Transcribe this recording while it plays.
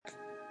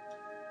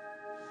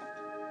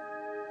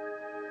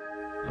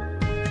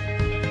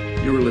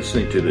You are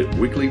listening to the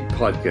weekly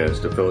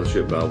podcast of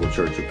Fellowship Bible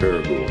Church of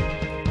Paragould.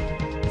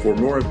 For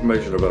more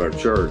information about our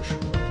church,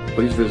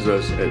 please visit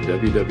us at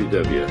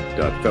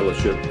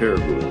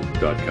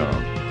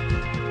www.fellowshipparagould.com.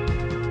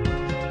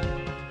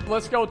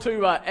 Let's go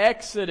to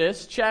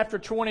Exodus chapter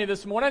 20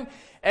 this morning.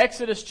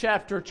 Exodus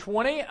chapter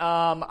 20.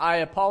 I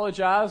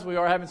apologize. We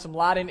are having some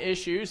lighting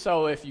issues,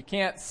 so if you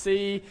can't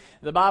see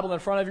the Bible in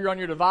front of you on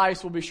your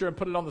device, we'll be sure and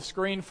put it on the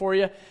screen for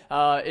you.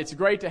 It's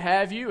great to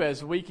have you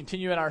as we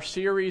continue in our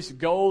series,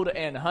 Gold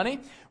and Honey,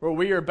 where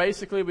we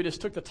just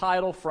took the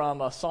title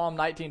from Psalm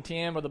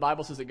 19:10, where the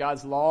Bible says that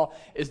God's law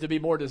is to be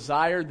more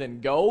desired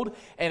than gold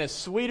and is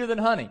sweeter than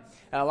honey.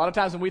 A lot of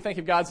times when we think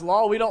of God's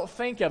law, we don't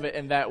think of it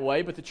in that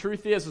way, but the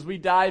truth is, as we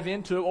dive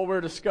into it, what we're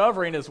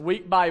discovering is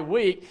week by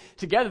week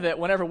together that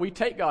whenever we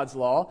take God's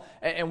law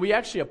and we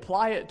actually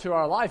apply it to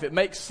our life, it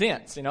makes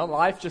sense.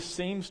 Life just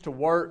seems to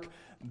work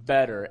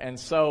better. And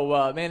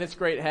so, man, it's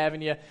great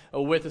having you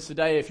with us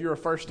today. If you're a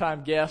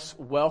first-time guest,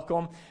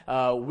 welcome.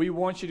 We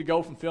want you to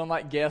go from feeling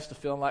like guests to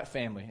feeling like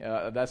family.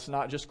 That's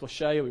not just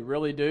cliche. We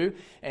really do.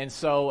 And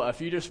so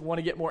if you just want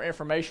to get more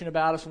information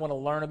about us, want to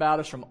learn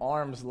about us from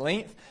arm's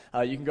length,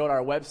 you can go to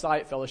our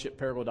website,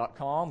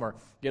 fellowshipparagould.com, or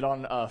get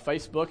on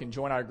Facebook and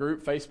join our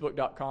group,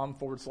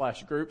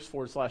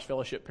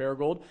 facebook.com/groups/Fellowship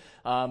Paragould.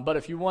 But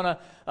if you want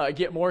to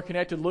get more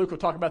connected, Luke will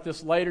talk about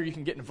this later. You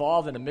can get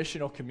involved in a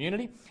missional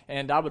community,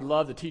 and I would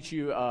love to teach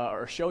you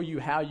or show you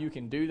how you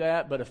can do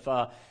that. But if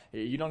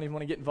you don't even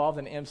want to get involved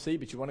in MC,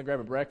 but you want to grab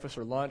a breakfast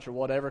or lunch or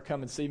whatever,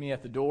 come and see me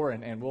at the door,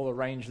 and we'll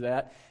arrange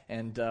that.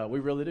 And we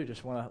really do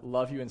just want to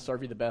love you and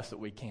serve you the best that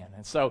we can.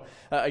 And so,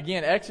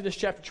 again, Exodus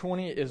chapter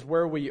 20 is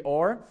where we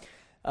are.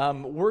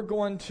 We're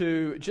going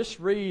to just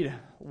read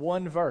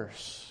one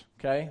verse,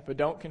 okay? But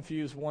don't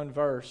confuse one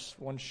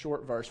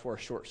short verse for a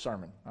short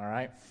sermon, all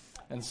right?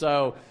 And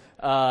so,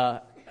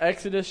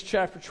 Exodus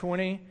chapter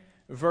 20,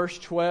 verse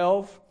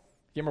 12.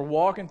 Again, we're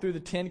walking through the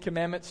 10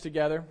 Commandments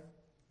together.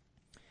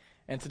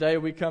 And today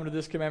we come to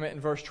this commandment in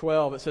verse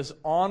 12. It says,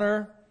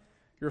 honor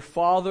your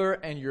father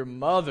and your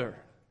mother.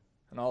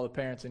 And all the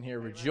parents in here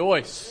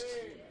rejoice.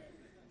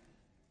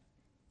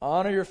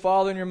 Honor your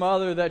father and your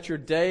mother, that your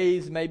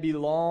days may be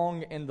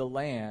long in the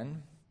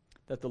land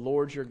that the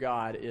Lord your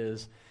God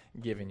is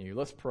giving you.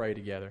 Let's pray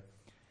together.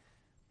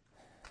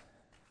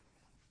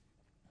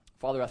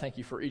 Father, I thank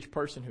you for each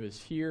person who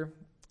is here.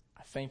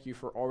 I thank you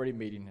for already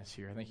meeting us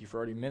here. I thank you for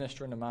already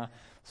ministering to my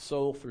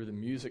soul through the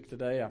music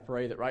today. I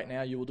pray that right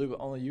now you will do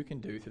what only you can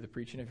do through the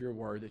preaching of your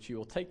word, that you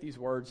will take these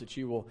words, that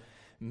you will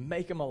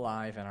make them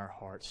alive in our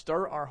hearts,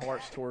 stir our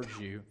hearts towards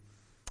you,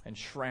 and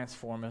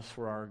transform us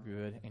for our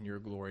good and your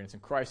glory. And it's in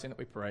Christ's name that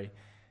we pray.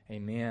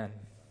 Amen.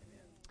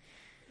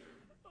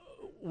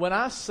 When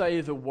I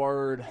say the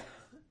word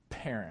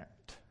parent,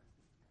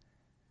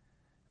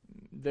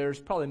 there's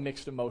probably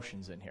mixed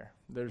emotions in here.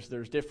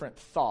 There's different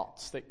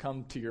thoughts that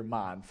come to your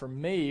mind. For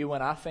me,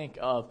 when I think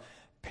of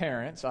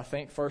parents, I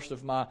think first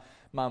of my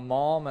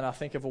mom, and I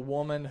think of a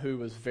woman who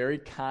was very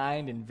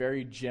kind and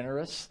very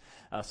generous.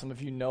 Some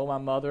of you know my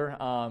mother.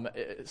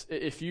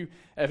 If you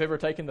have ever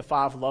taken the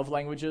 5 love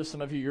languages,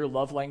 some of you, your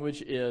love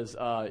language is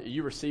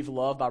you receive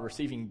love by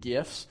receiving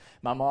gifts.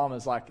 My mom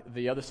is like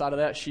the other side of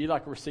that. She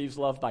receives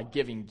love by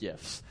giving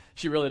gifts.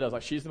 She really does.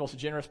 She's the most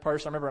generous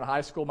person. I remember in high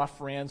school, my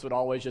friends would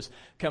always just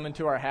come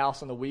into our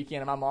house on the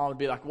weekend, and my mom would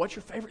be like, what's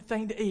your favorite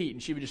thing to eat?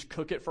 And she would just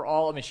cook it for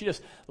all. She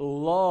just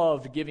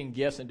loved giving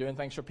gifts and doing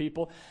things for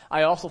people.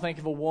 I also think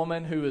of a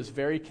woman who is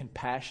very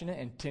compassionate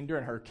and tender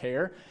in her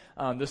care.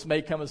 This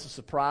may come as a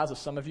surprise to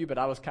some of you, but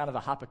I was kind of a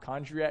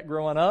hypochondriac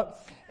growing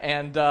up,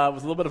 and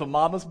was a little bit of a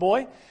mama's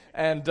boy.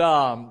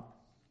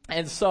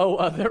 And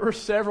so there were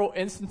several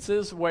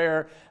instances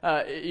where,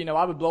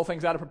 I would blow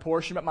things out of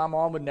proportion, but my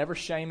mom would never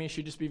shame me.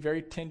 She'd just be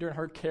very tender in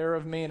her care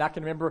of me. And I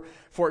can remember,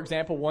 for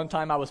example, one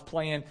time I was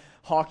playing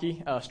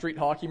hockey, street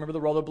hockey. Remember the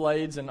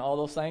rollerblades and all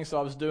those things? So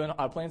I was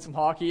playing some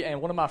hockey,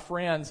 and one of my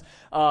friends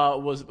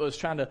was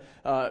trying to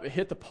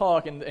hit the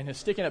puck, and his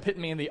stick ended up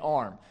hitting me in the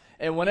arm.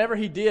 And whenever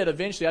he did,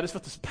 eventually, I just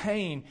felt this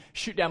pain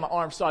shoot down my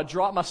arm. So I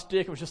dropped my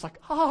stick and was just like,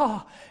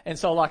 ah. And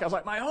so, I was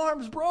like, my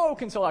arm's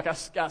broke. And so, I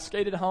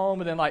skated home.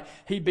 And then,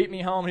 he beat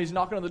me home. And he's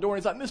knocking on the door.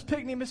 And he's like, Miss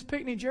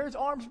Pickney, Jared's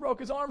arm's broke.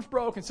 His arm's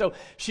broke. And so,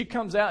 she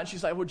comes out and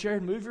she's like, well,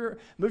 Jared, move your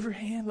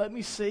hand. Let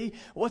me see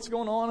what's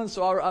going on. And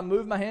so, I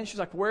moved my hand. She's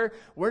like, where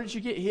did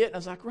you get hit? And I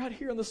was like, right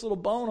here on this little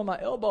bone on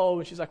my elbow.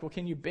 And she's like, well,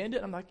 can you bend it?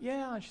 And I'm like,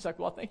 yeah. And she's like,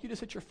 well, I think you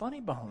just hit your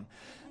funny bone.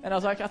 And I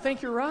was like, I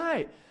think you're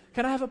right.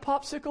 Can I have a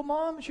popsicle,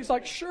 Mom? And she's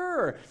like,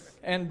 sure.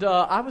 And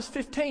I was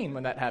 15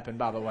 when that happened,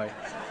 by the way.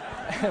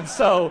 And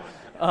so,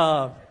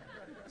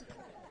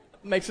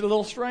 makes it a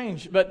little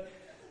strange. But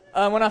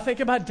when I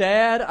think of my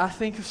dad, I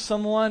think of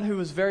someone who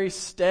was very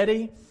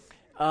steady.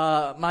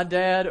 My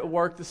dad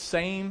worked the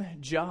same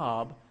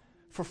job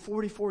for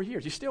 44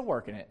 years. He's still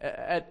working it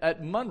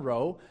at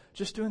Monroe,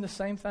 just doing the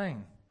same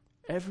thing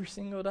every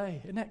single day.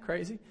 Isn't that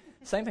crazy?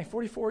 Same thing,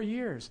 44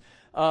 years.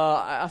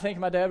 I think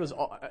my dad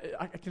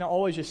I can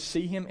always just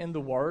see him in the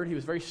Word. He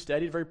was very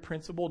steady, very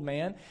principled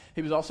man.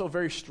 He was also a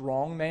very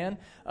strong man.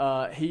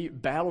 He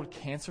battled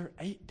cancer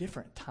 8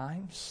 different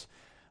times.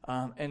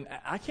 And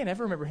I can't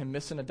ever remember him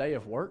missing a day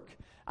of work.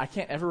 I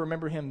can't ever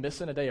remember him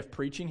missing a day of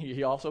preaching.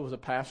 He also was a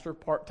pastor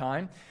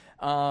part-time.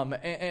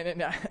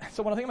 And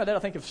so when I think about that, I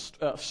think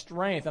of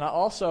strength. And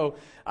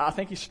I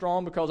think he's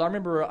strong because I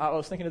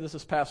was thinking of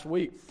this past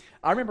week.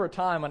 I remember a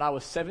time when I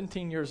was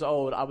 17 years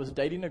old. I was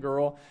dating a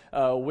girl.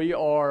 We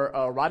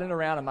are riding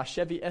around in my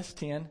Chevy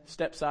S10,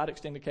 step-side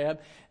extended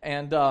cab.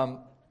 And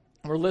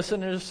we're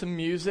listening to some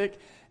music.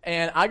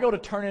 And I go to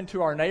turn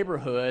into our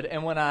neighborhood.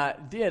 And when I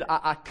did,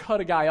 I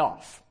cut a guy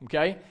off,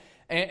 okay?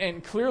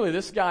 And clearly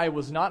this guy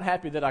was not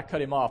happy that I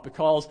cut him off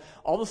because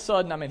all of a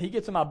sudden, he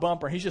gets in my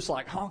bumper and he's just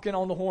like honking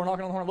on the horn,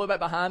 look back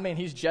behind me and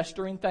he's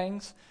gesturing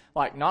things.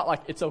 Not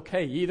like it's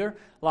okay either.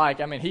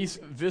 He's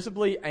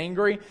visibly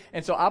angry.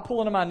 And so I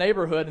pull into my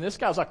neighborhood and this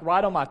guy's like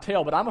right on my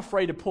tail, but I'm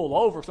afraid to pull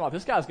over because I'm like,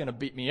 this guy's going to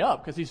beat me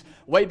up because he's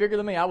way bigger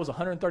than me. I was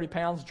 130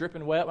 pounds,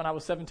 dripping wet when I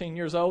was 17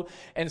 years old.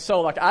 And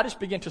so I just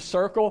began to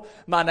circle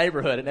my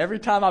neighborhood. And every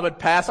time I would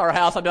pass our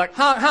house, I'd be like,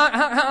 honk, honk,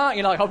 honk,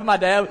 honk, hoping my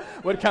dad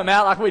would come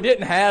out. We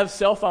didn't have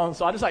cell phones.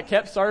 So I just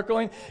kept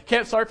circling.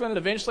 And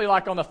eventually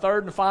on the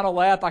third and final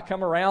lap, I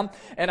come around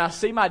and I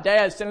see my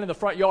dad standing in the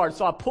front yard.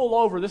 So I pull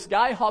over. This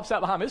guy hops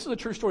out behind me. This is a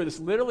true story. This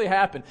literally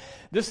happened.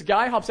 This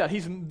guy hops out.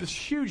 He's this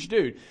huge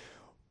dude.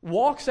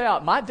 Walks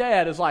out. My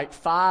dad is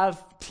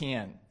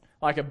 5'10",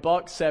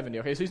 $170.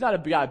 Okay, so he's not a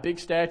guy, big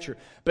stature.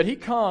 But he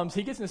comes,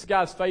 he gets in this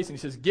guy's face and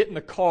he says, get in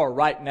the car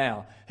right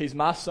now. He's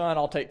my son,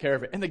 I'll take care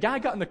of it. And the guy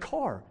got in the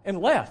car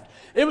and left.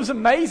 It was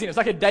amazing. It's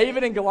like a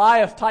David and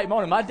Goliath type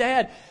moment. My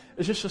dad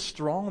is just a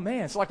strong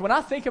man. So when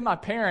I think of my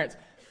parents,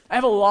 I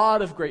have a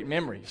lot of great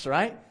memories,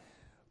 right?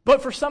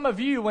 But for some of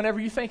you, whenever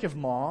you think of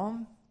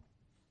mom,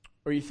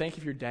 or you think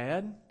of your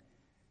dad,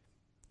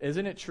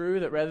 isn't it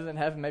true that rather than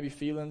having maybe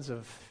feelings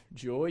of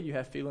joy, you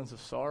have feelings of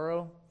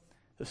sorrow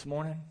this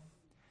morning?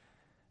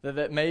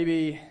 That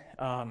maybe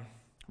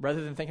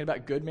rather than thinking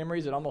about good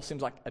memories, it almost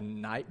seems like a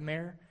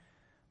nightmare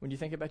when you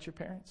think about your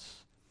parents?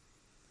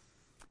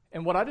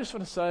 And what I just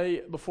want to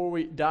say before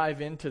we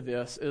dive into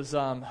this is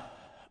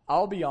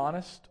I'll be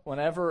honest,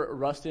 whenever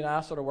Rusty and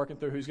I started working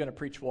through who's going to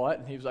preach what,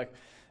 and he was like,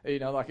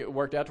 it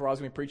worked out to where I was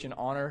going to be preaching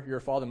honor your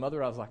father and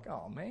mother, I was like,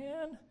 oh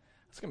man,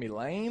 it's going to be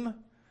lame.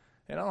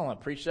 I don't want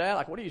to preach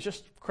that. What are you,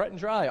 just cut and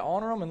dry?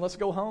 Honor them and let's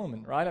go home.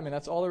 And right?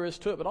 That's all there is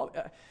to it.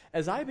 But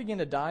as I begin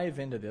to dive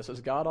into this, as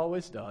God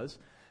always does,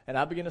 and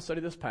I begin to study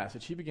this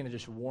passage, he began to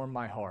just warm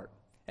my heart.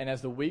 And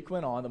as the week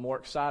went on, the more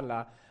excited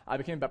I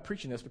became about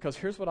preaching this, because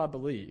here's what I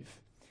believe.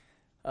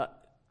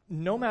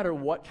 No matter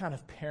what kind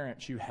of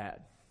parents you had,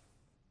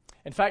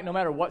 in fact, no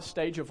matter what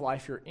stage of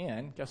life you're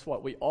in, guess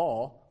what? We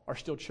all are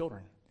still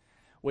children.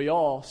 We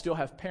all still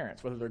have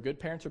parents, whether they're good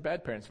parents or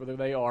bad parents, whether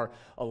they are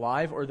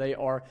alive or they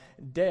are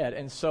dead.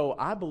 And so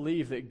I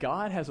believe that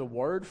God has a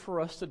word for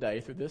us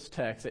today through this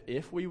text that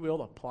if we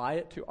will apply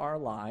it to our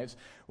lives,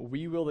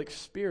 we will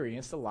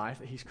experience the life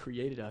that he's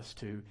created us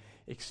to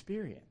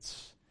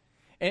experience.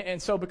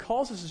 And so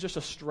because this is just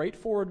a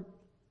straightforward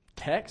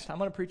text, I'm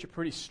going to preach a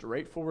pretty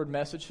straightforward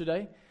message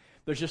today.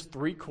 There's just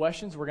 3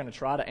 questions we're going to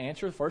try to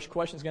answer. The first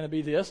question is going to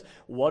be this: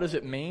 what does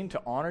it mean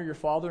to honor your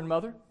father and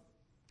mother?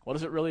 What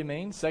does it really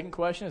mean? Second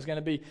question is going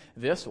to be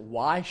this: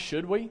 why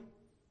should we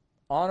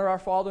honor our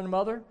father and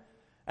mother?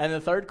 And the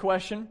third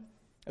question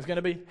is going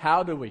to be,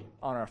 how do we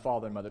honor our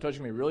father and mother? I told you it's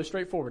going to be really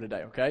straightforward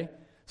today, okay?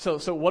 So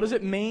what does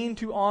it mean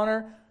to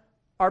honor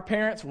our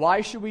parents?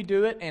 Why should we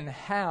do it? And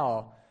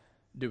how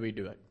do we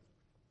do it?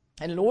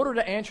 And in order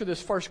to answer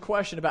this first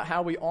question about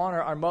how we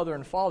honor our mother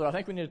and father, I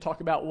think we need to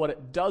talk about what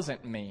it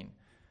doesn't mean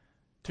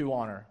to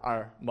honor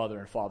our mother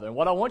and father. And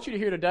what I want you to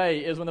hear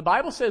today is when the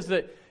Bible says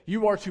that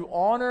you are to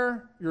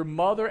honor your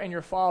mother and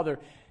your father,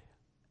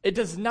 it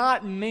does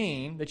not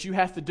mean that you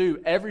have to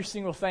do every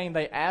single thing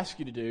they ask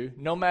you to do,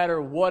 no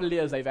matter what it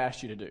is they've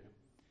asked you to do.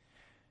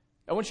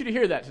 I want you to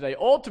hear that today.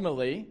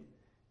 Ultimately,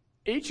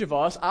 each of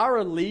us, our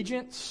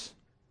allegiance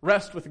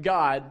rests with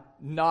God,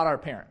 not our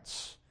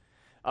parents.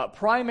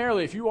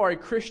 Primarily, if you are a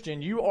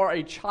Christian, you are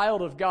a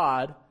child of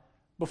God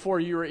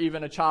before you are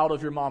even a child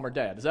of your mom or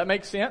dad. Does that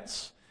make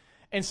sense?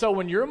 And so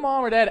when your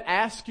mom or dad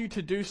asks you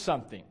to do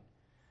something,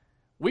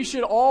 we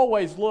should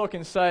always look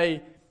and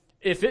say,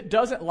 if it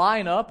doesn't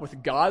line up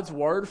with God's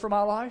word for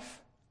my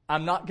life,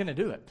 I'm not going to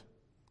do it.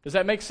 Does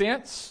that make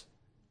sense?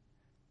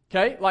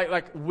 Okay?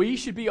 Like we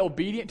should be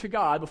obedient to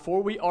God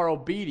before we are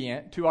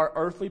obedient to our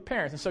earthly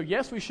parents. And so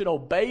yes, we should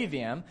obey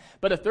them,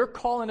 but if they're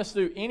calling us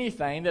to do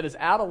anything that is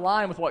out of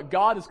line with what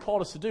God has called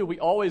us to do, we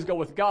always go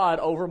with God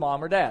over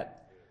mom or dad.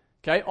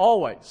 Okay?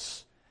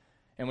 Always.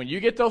 And when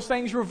you get those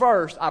things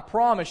reversed, I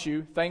promise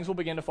you, things will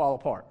begin to fall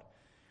apart.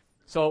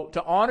 So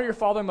to honor your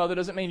father and mother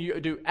doesn't mean you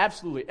do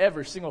absolutely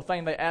every single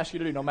thing they ask you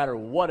to do, no matter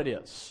what it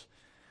is.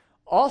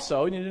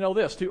 Also, you need to know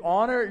this: to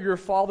honor your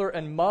father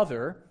and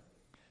mother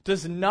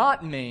does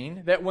not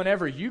mean that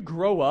whenever you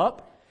grow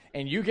up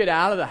and you get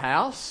out of the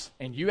house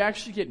and you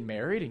actually get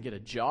married and get a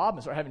job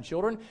and start having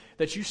children,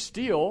 that you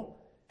still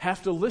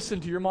have to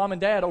listen to your mom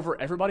and dad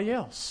over everybody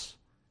else.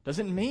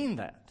 Doesn't mean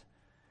that.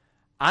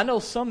 I know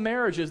some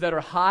marriages that are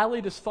highly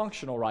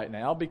dysfunctional right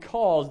now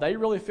because they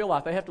really feel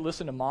like they have to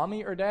listen to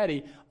mommy or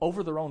daddy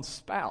over their own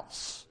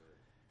spouse.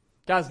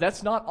 Guys,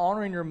 that's not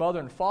honoring your mother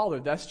and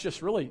father. That's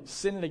just really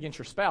sinning against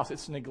your spouse.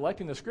 It's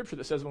neglecting the scripture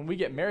that says when we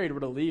get married,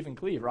 we're to leave and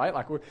cleave, right?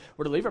 Like we're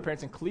to leave our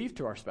parents and cleave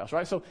to our spouse,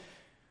 right?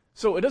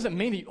 So it doesn't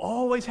mean that you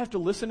always have to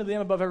listen to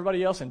them above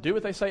everybody else and do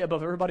what they say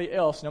above everybody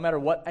else, no matter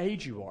what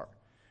age you are.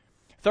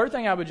 Third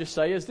thing I would just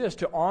say is this: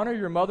 to honor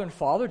your mother and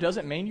father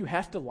doesn't mean you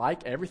have to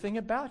like everything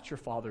about your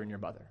father and your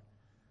mother.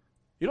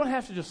 You don't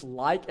have to just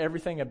like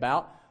everything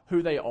about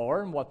who they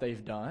are and what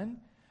they've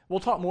done. We'll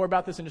talk more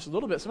about this in just a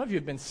little bit. Some of you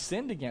have been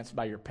sinned against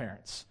by your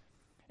parents.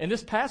 In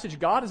this passage,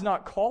 God is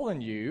not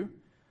calling you,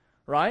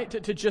 right,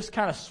 to just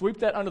kind of sweep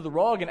that under the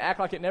rug and act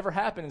like it never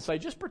happened and say,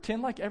 just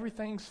pretend like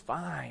everything's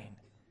fine.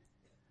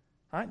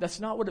 Right?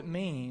 That's not what it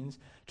means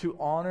to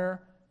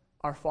honor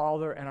our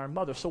father and our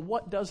mother. So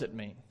what does it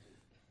mean?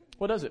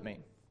 What does it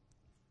mean?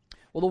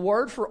 Well, the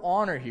word for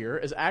honor here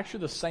is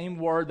actually the same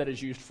word that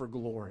is used for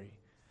glory.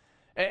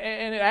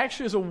 And it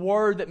actually is a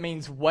word that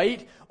means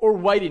weight or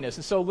weightiness.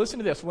 And so listen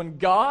to this. When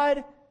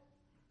God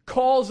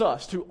calls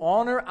us to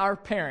honor our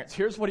parents,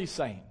 here's what he's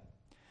saying.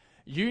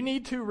 You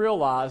need to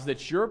realize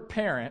that your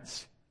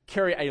parents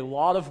carry a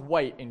lot of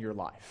weight in your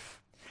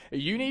life.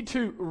 You need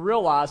to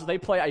realize that they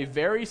play a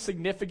very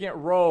significant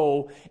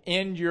role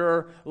in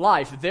your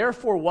life.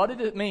 Therefore, what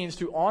it means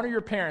to honor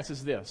your parents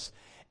is this.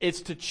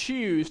 It's to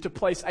choose to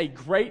place a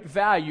great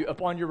value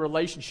upon your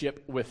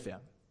relationship with them.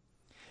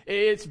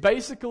 It's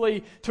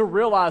basically to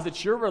realize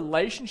that your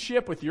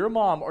relationship with your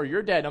mom or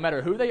your dad, no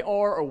matter who they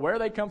are or where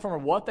they come from or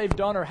what they've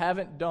done or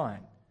haven't done,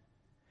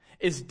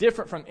 is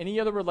different from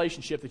any other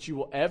relationship that you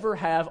will ever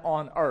have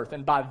on earth.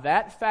 And by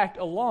that fact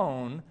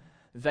alone,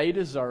 they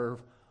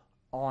deserve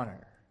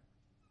honor.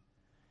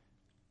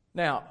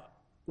 Now,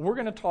 we're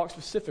going to talk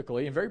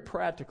specifically and very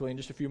practically in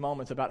just a few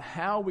moments about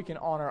how we can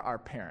honor our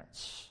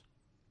parents,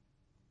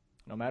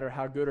 no matter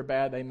how good or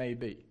bad they may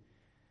be.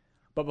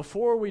 But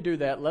before we do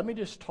that, let me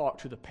just talk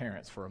to the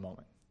parents for a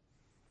moment.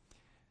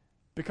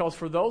 Because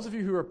for those of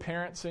you who are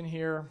parents in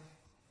here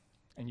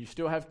and you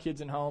still have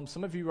kids in home,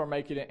 some of you are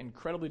making it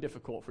incredibly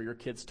difficult for your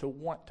kids to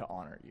want to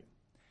honor you.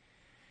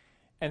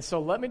 And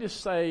so let me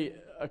just say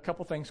a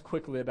couple things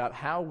quickly about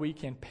how we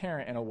can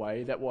parent in a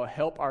way that will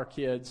help our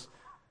kids.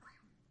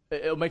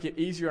 It'll make it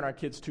easier on our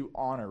kids to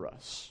honor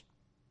us.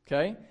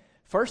 Okay?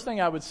 First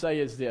thing I would say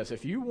is this.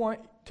 If you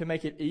want to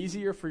make it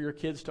easier for your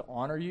kids to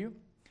honor you,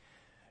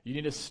 you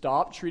need to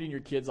stop treating your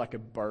kids like a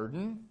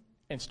burden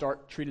and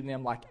start treating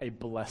them like a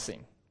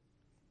blessing.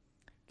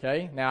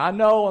 Okay? Now, I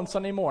know on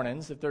Sunday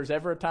mornings, if there's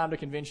ever a time to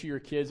convince you your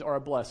kids are a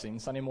blessing,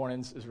 Sunday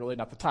mornings is really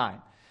not the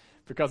time.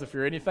 Because if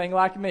you're anything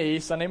like me,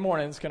 Sunday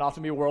mornings can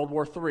often be World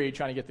War III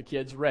trying to get the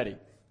kids ready.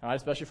 All right?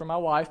 Especially for my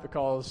wife,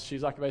 because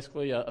she's like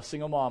basically a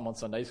single mom on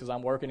Sundays because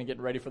I'm working and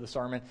getting ready for the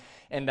sermon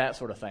and that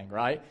sort of thing,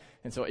 right?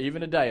 And so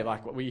even today,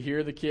 like we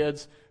hear the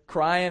kids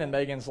crying and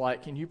Megan's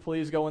like, can you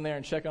please go in there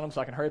and check on them so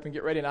I can hurry up and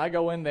get ready? And I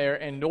go in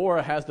there and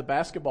Nora has the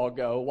basketball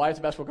go. Wyatt's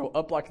basketball go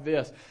up like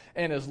this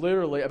and is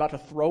literally about to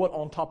throw it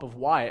on top of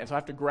Wyatt. And so I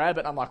have to grab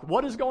it. And I'm like,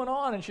 what is going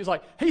on? And she's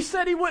like, he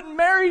said he wouldn't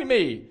marry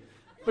me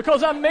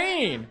because I'm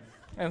mean.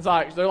 And it's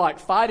like, they're like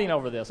fighting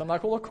over this. I'm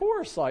like, well, of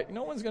course, like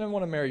no one's going to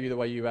want to marry you the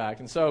way you act.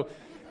 And so,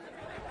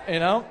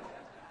 Sunday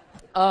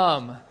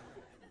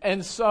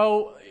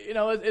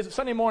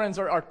mornings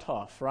are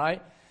tough,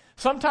 right?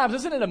 Sometimes,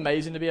 isn't it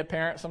amazing to be a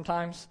parent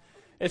sometimes?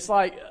 It's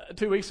like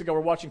 2 weeks ago, we're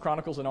watching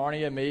Chronicles of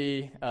Narnia,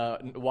 me,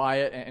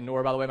 Wyatt, and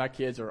Nora. By the way, my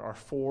kids are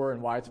 4,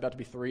 and Wyatt's about to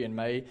be 3 in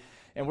May.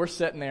 And we're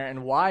sitting there,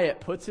 and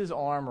Wyatt puts his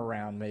arm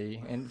around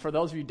me. And for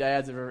those of you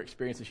dads that have ever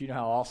experienced this, you know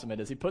how awesome it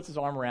is. He puts his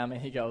arm around me,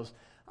 and he goes,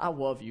 I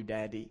love you,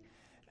 Daddy.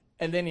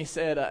 And then he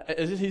said,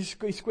 as he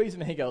squeezed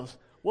me, he goes,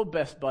 we're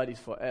best buddies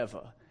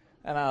forever.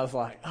 And I was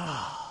like,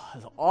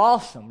 that's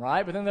awesome,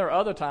 right? But then there are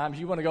other times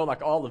you want to go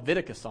like all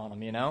Leviticus on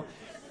them,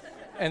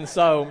 And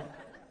so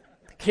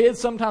kids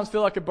sometimes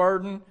feel like a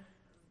burden,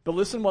 but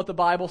listen what the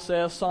Bible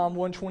says, Psalm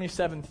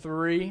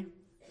 127:3.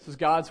 This is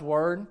God's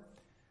word.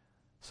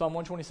 Psalm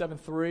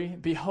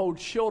 127:3. Behold,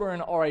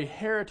 children are a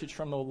heritage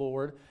from the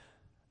Lord,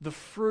 the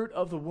fruit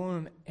of the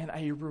womb and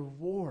a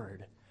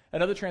reward.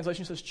 Another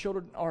translation says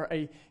children are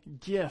a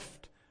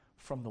gift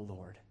from the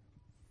Lord.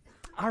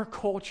 Our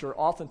culture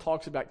often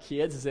talks about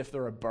kids as if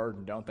they're a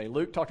burden, don't they?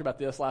 Luke talked about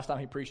this last time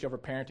he preached over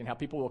parenting, how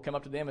people will come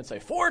up to them and say,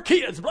 4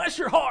 kids, bless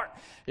your heart.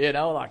 Like,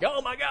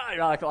 oh my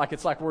God. Like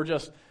it's like we're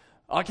just,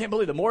 I can't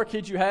believe the more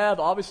kids you have,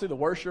 obviously the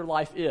worse your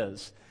life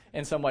is.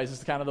 In some ways,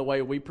 it's kind of the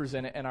way we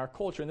present it in our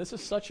culture. And this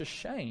is such a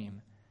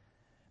shame.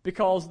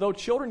 Because though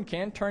children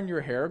can turn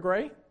your hair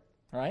gray,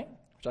 right,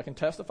 which I can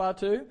testify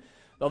to,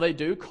 though they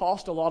do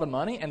cost a lot of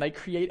money and they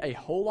create a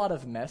whole lot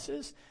of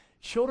messes,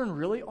 children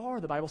really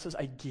are, the Bible says,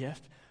 a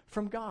gift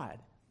from God.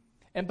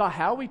 And by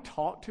how we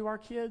talk to our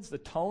kids, the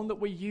tone that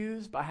we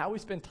use, by how we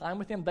spend time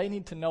with them, they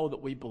need to know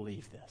that we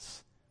believe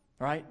this,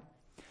 right?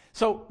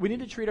 So we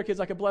need to treat our kids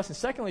like a blessing.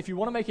 Secondly, if you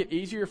want to make it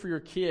easier for your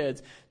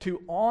kids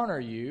to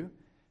honor you,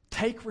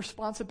 take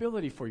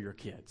responsibility for your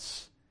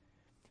kids.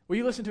 Will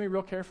you listen to me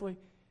real carefully?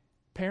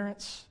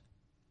 Parents,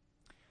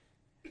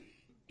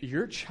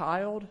 your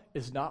child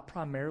is not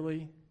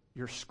primarily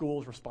your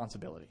school's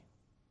responsibility,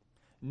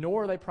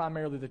 nor are they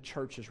primarily the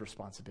church's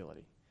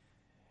responsibility.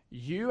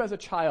 You as a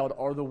child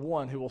are the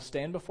one who will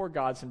stand before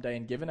God someday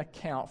and give an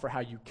account for how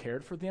you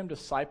cared for them,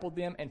 discipled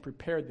them, and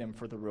prepared them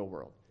for the real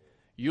world.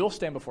 You'll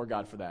stand before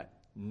God for that,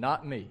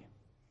 not me.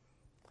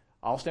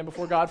 I'll stand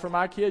before God for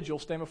my kids. You'll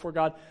stand before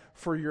God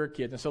for your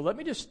kids. And so let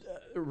me just,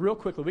 real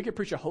quickly, we could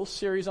preach a whole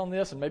series on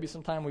this, and maybe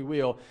sometime we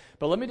will,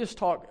 but let me just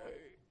talk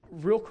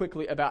real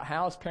quickly about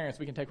how as parents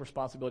we can take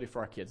responsibility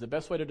for our kids. The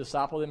best way to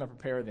disciple them and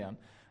prepare them,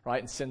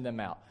 right, and send them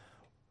out.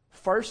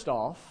 First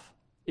off,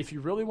 if you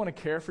really want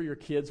to care for your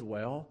kids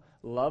well,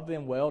 love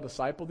them well,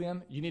 disciple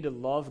them, you need to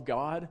love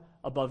God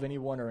above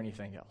anyone or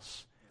anything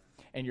else.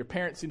 And your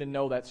parents need to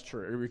know that's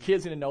true, or your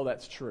kids need to know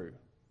that's true.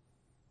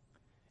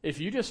 If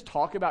you just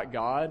talk about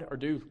God or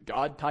do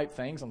God-type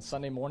things on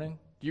Sunday morning,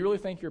 do you really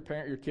think your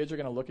kids are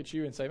going to look at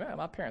you and say, man,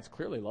 my parents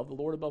clearly love the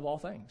Lord above all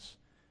things?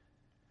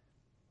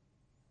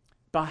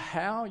 By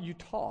how you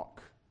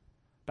talk,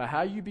 by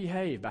how you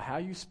behave, by how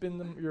you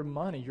spend your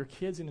money, your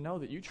kids need to know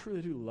that you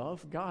truly do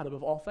love God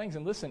above all things.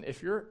 And listen,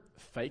 if you're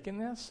faking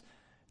this,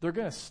 they're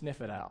going to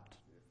sniff it out.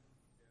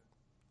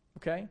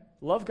 Okay?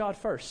 Love God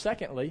first.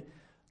 Secondly,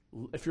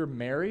 if you're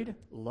married,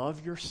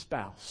 love your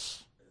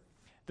spouse.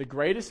 The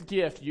greatest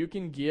gift you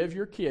can give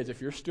your kids,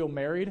 if you're still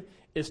married,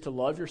 is to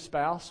love your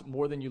spouse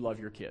more than you love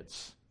your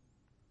kids.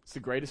 It's the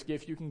greatest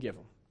gift you can give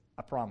them.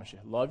 I promise you.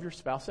 Love your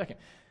spouse second.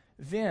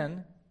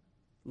 Then,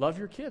 love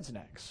your kids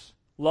next.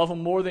 Love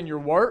them more than your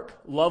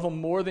work. Love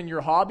them more than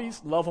your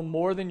hobbies. Love them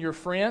more than your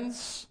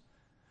friends.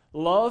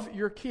 Love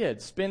your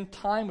kids. Spend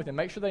time with them.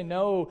 Make sure they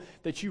know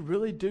that you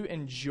really do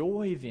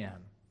enjoy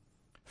them.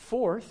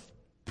 Fourth,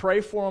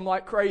 pray for them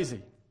like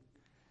crazy.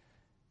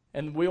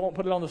 And we won't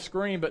put it on the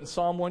screen, but in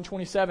Psalm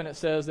 127 it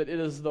says that it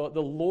is the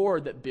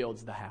Lord that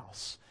builds the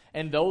house.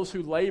 And those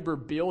who labor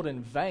build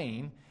in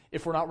vain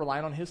if we're not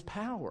relying on His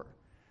power.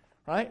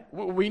 Right?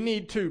 We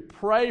need to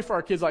pray for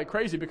our kids like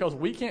crazy because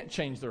we can't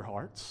change their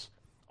hearts.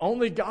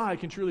 Only God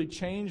can truly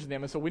change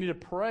them. And so we need to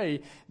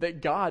pray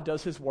that God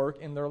does His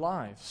work in their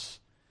lives.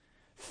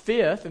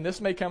 Fifth, and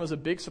this may come as a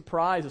big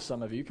surprise to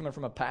some of you, coming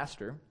from a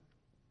pastor,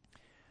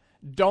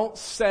 don't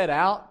set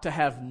out to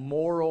have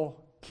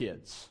moral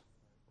kids.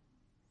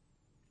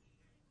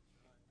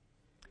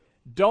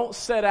 Don't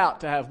set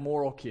out to have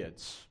moral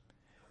kids.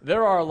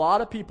 There are a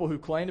lot of people who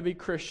claim to be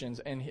Christians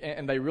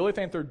and they really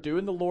think they're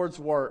doing the Lord's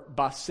work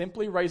by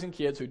simply raising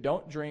kids who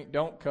don't drink,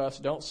 don't cuss,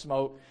 don't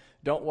smoke,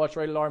 don't watch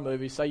rated R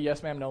movies, say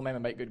yes ma'am, no ma'am,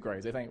 and make good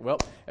grades. They think, well,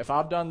 if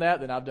I've done that,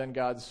 then I've done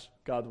God's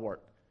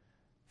work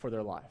for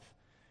their life.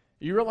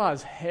 You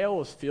realize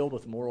hell is filled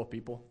with moral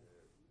people?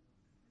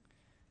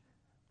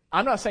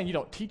 I'm not saying you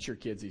don't teach your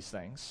kids these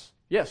things.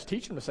 Yes,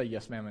 teach them to say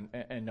yes ma'am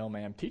and no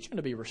ma'am. Teach them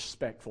to be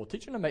respectful.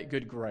 Teach them to make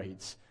good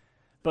grades.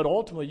 But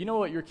ultimately, you know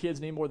what your kids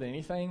need more than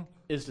anything?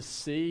 Is to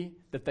see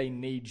that they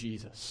need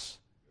Jesus.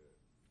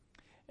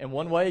 And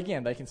one way,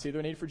 again, they can see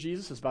their need for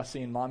Jesus is by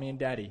seeing mommy and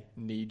daddy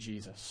need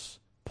Jesus.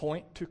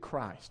 Point to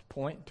Christ.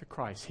 Point to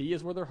Christ. He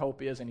is where their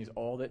hope is, and He's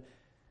all that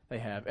they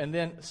have. And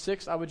then,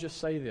 sixth, I would just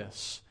say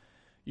this.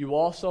 You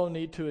also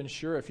need to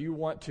ensure, if you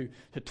want to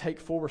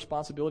take full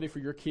responsibility for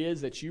your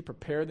kids, that you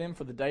prepare them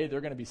for the day they're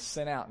going to be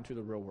sent out into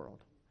the real world.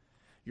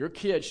 Your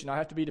kids should not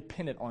have to be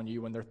dependent on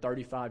you when they're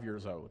 35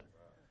 years old.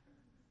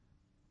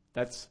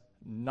 That's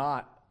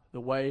not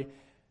the way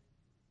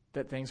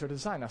that things are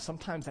designed. Now,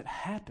 sometimes that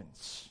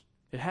happens.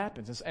 It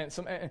happens.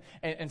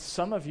 And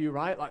some of you,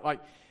 right,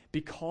 like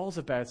because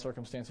of bad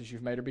circumstances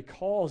you've made or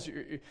because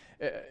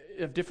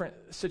of different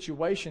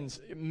situations,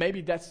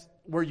 maybe that's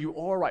where you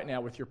are right now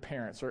with your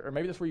parents or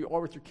maybe that's where you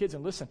are with your kids.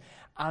 And listen,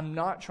 I'm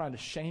not trying to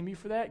shame you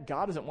for that.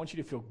 God doesn't want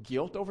you to feel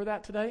guilt over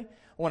that today.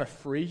 I want to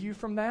free you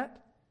from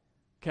that,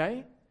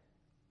 okay?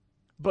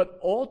 But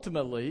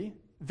ultimately,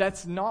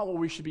 that's not what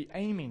we should be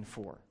aiming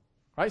for.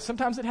 Right?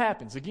 Sometimes it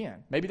happens,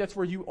 again. Maybe that's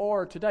where you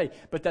are today,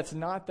 but that's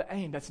not the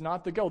aim. That's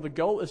not the goal. The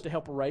goal is to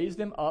help raise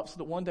them up so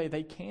that one day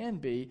they can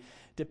be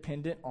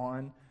dependent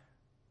on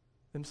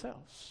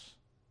themselves.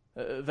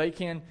 They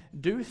can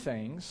do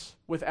things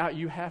without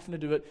you having to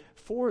do it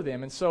for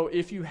them. And so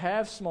if you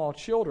have small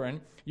children,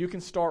 you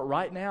can start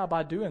right now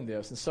by doing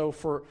this. And so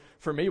for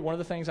me, one of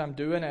the things I'm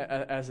doing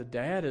as a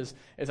dad is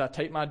I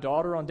take my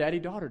daughter on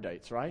daddy-daughter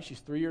dates, right? She's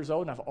 3 years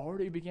old, and I've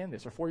already begun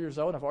this, or 4 years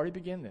old, and I've already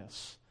begun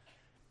this.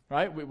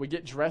 Right? We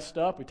get dressed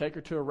up. We take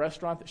her to a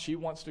restaurant that she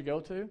wants to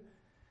go to.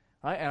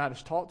 Right? And I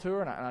just talk to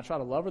her, and I try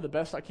to love her the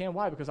best I can.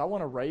 Why? Because I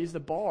want to raise the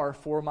bar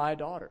for my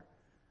daughter.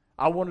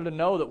 I want her to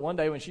know that one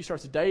day when she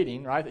starts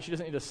dating, right, that she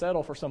doesn't need to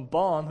settle for some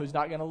bum who's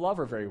not going to love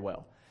her very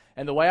well.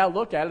 And the way I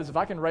look at it is if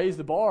I can raise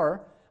the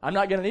bar, I'm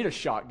not going to need a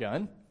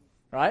shotgun,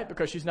 right,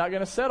 because she's not going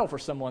to settle for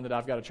someone that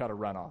I've got to try to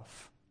run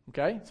off.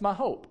 Okay? It's my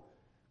hope.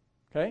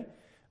 Okay?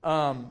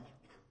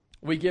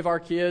 We give our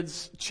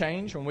kids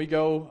change. When we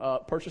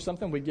go purchase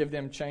something, we give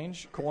them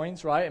change,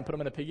 coins, right, and put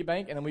them in a piggy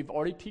bank, and then we've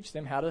already teach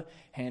them how to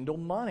handle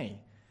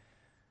money.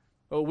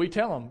 Well, we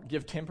tell them,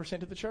 give 10%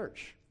 to the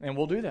church, and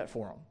we'll do that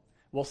for them.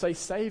 We'll say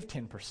save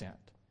 10%.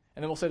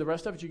 And then we'll say the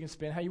rest of it you can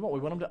spend how you want. We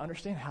want them to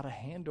understand how to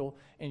handle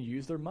and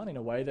use their money in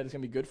a way that is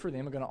going to be good for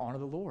them and going to honor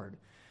the Lord.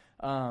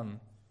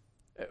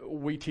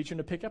 We teach them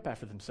to pick up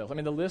after themselves. I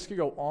mean, the list could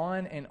go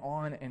on and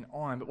on and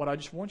on. But what I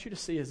just want you to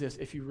see is this.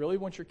 If you really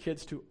want your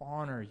kids to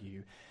honor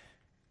you,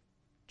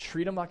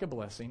 treat them like a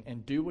blessing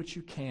and do what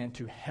you can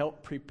to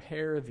help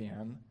prepare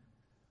them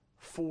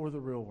for the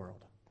real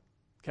world.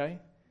 Okay?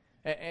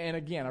 And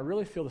again, I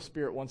really feel the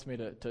Spirit wants me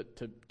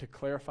to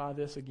clarify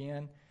this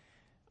again.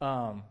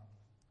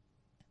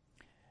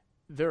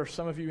 There are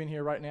some of you in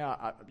here right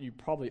now, you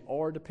probably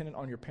are dependent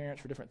on your parents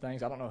for different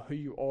things. I don't know who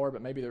you are,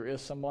 but maybe there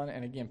is someone.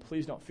 And again,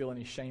 please don't feel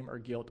any shame or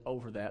guilt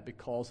over that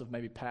because of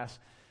maybe past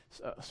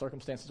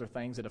circumstances or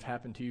things that have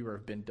happened to you or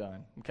have been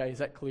done. Okay, is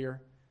that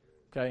clear?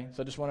 Okay,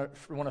 so I just want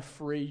to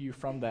free you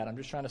from that. I'm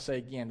just trying to say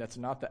again, that's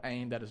not the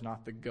aim, that is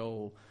not the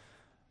goal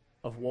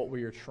of what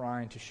we are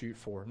trying to shoot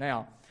for.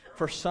 Now,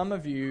 for some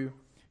of you,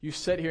 you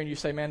sit here and you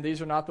say, man,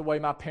 these are not the way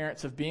my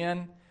parents have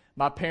been.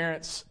 My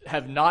parents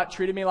have not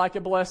treated me like a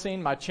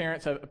blessing. My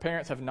parents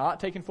have not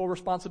taken full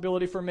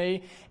responsibility for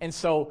me. And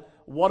so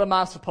what am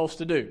I supposed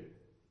to do?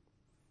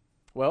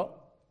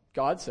 Well,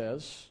 God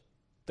says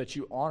that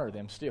you honor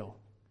them still.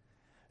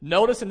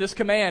 Notice in this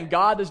command,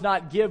 God does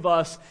not give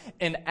us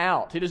an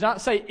out. He does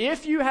not say,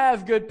 if you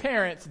have good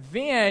parents,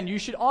 then you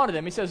should honor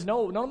them. He says,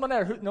 no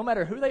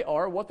matter who they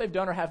are, what they've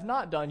done or have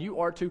not done, you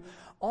are to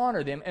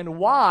honor them. And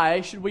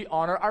why should we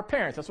honor our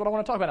parents? That's what I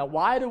want to talk about now.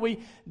 Why do we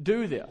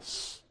do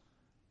this?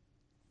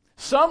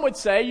 Some would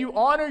say you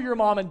honor your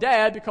mom and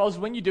dad because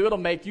when you do, it'll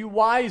make you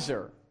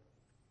wiser.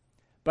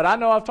 But I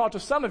know I've talked to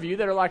some of you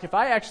that are like, if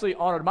I actually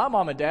honored my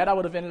mom and dad, I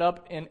would have ended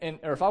up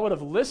or if I would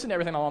have listened to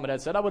everything my mom and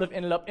dad said, I would have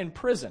ended up in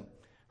prison.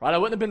 Right? I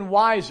wouldn't have been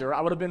wiser.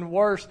 I would have been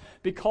worse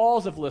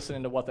because of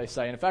listening to what they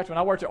say. And in fact, when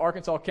I worked at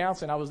Arkansas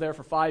Counseling, I was there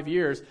for 5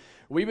 years,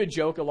 we would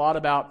joke a lot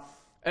about,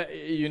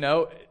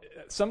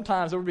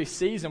 sometimes there would be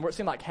seasons where it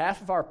seemed like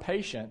half of our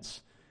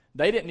patients,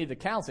 they didn't need the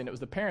counseling. It was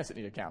the parents that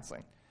needed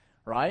counseling.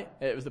 Right?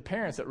 It was the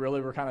parents that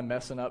really were kind of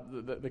messing up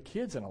the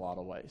kids in a lot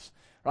of ways.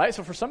 Right?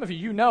 So for some of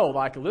you,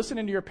 like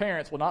listening to your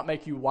parents will not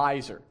make you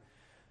wiser.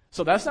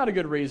 So that's not a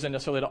good reason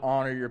necessarily to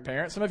honor your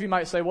parents. Some of you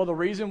might say, well, the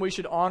reason we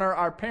should honor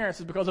our parents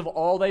is because of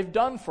all they've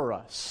done for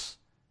us.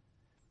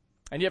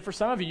 And yet for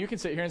some of you, you can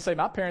sit here and say,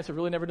 my parents have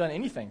really never done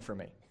anything for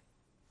me.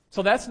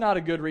 So that's not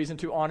a good reason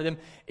to honor them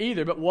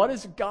either. But what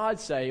does God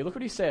say? Look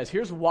what he says.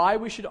 Here's why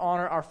we should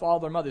honor our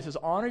father and mother. He says,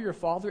 honor your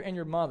father and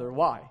your mother.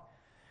 Why?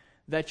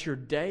 That your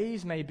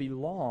days may be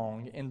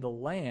long in the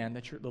land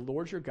that the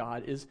Lord your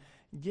God is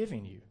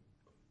giving you.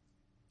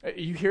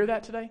 You hear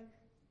that today?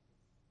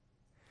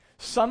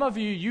 Some of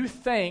you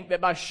think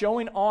that by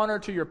showing honor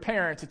to your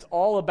parents, it's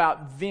all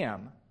about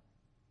them.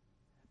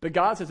 But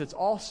God says it's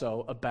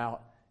also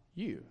about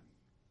you.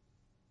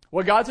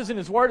 What God says in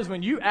His Word is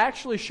when you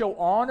actually show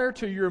honor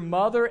to your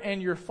mother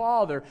and your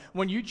father,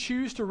 when you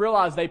choose to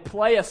realize they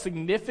play a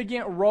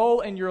significant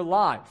role in your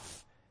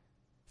life,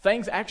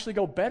 things actually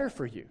go better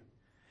for you.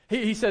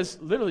 He says,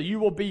 literally, you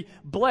will be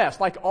blessed.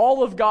 Like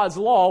all of God's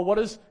law, what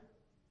is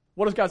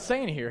God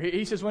saying here?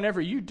 He says, whenever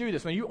you do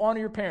this, when you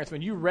honor your parents,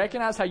 when you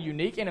recognize how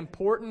unique and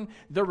important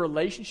their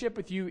relationship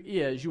with you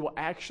is, you will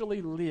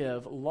actually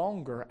live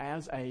longer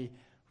as a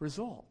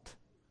result.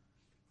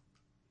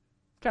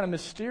 Kind of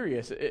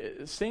mysterious,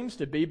 it seems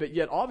to be, but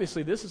yet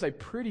obviously this is a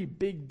pretty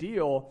big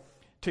deal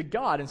to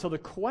God. And so the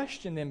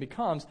question then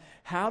becomes,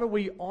 how do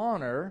we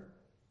honor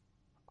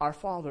our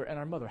father and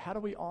our mother? How do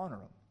we honor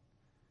them?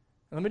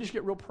 And let me just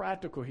get real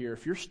practical here.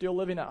 If you're still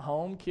living at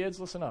home, kids,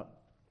 listen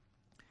up.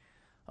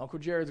 Uncle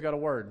Jared's got a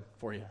word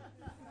for you.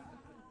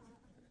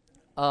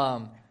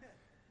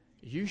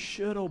 You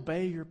should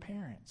obey your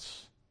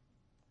parents.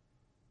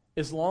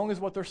 As long as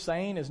what they're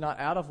saying is not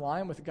out of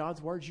line with God's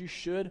words, you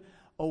should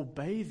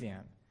obey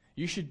them.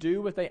 You should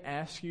do what they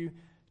ask you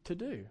to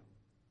do.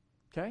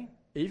 Okay?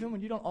 Even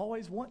when you don't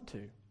always want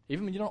to.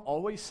 Even when you don't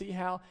always see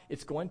how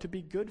it's going to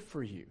be good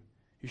for you.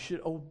 You should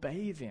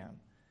obey them.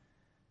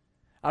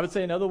 I would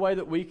say another way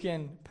that we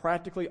can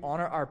practically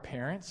honor our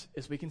parents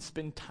is we can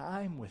spend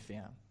time with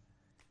them.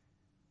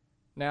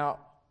 Now,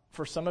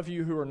 for some of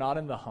you who are not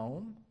in the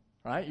home,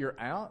 right, you're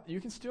out,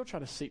 you can still try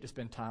to seek to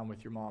spend time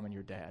with your mom and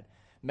your dad.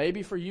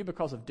 Maybe for you,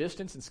 because of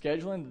distance and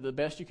scheduling, the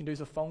best you can do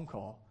is a phone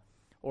call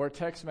or a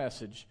text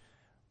message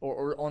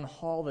or on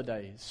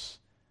holidays.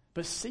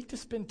 But seek to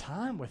spend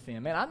time with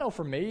them. Man, I know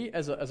for me,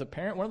 as a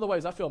parent, one of the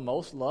ways I feel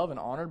most loved and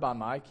honored by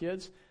my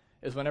kids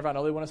is whenever I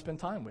know they want to spend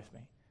time with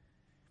me.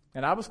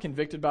 And I was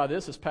convicted by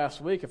this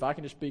past week, if I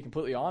can just be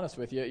completely honest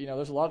with you.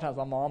 There's a lot of times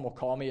my mom will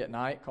call me at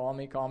night, call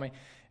me,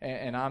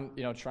 and I'm,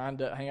 trying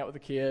to hang out with the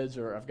kids,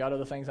 or I've got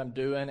other things I'm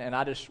doing, and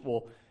I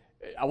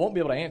won't be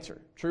able to answer,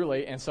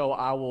 truly. And so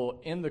I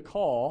will end the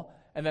call,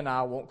 and then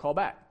I won't call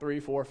back 3,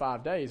 4,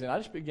 5 days. And I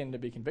just began to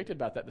be convicted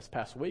about that this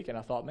past week, and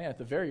I thought, man, at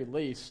the very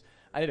least,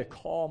 I need to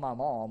call my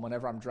mom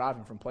whenever I'm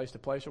driving from place to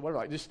place or whatever.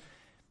 Like just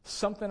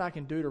something I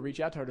can do to reach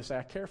out to her to say,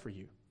 I care for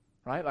you.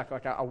 Right?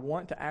 Like I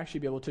want to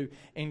actually be able to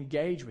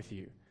engage with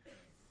you.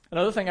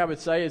 Another thing I would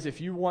say is if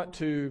you want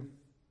to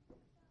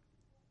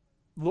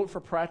look for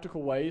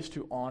practical ways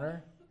to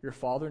honor your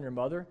father and your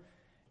mother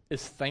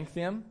is thank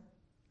them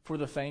for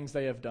the things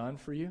they have done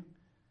for you.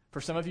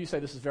 For some of you say,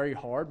 this is very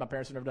hard. My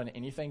parents have never done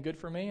anything good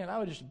for me, and I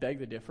would just beg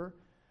to differ.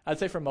 I'd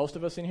say for most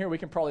of us in here, we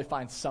can probably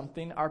find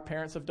something our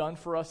parents have done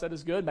for us that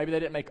is good. Maybe they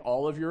didn't make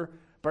all of your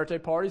birthday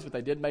parties, but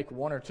they did make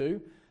one or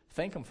two.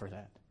 Thank them for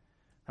that.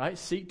 Right?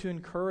 Seek to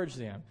encourage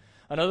them.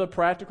 Another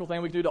practical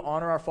thing we can do to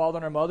honor our father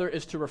and our mother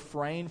is to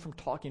refrain from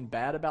talking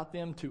bad about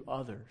them to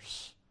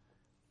others.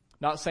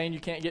 Not saying you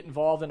can't get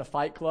involved in a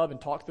fight club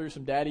and talk through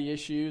some daddy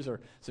issues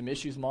or some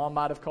issues mom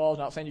might have caused.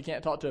 Not saying you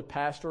can't talk to a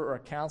pastor or a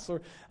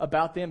counselor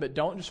about them, but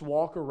don't just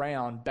walk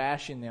around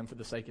bashing them for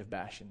the sake of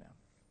bashing them.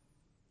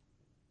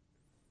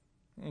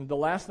 And the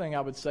last thing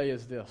I would say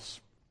is this.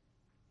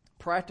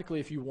 Practically,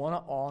 if you want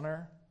to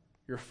honor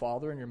your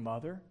father and your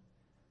mother,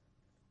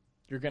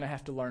 you're going to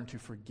have to learn to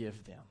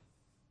forgive them.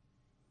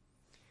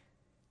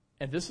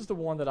 And this is the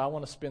one that I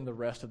want to spend the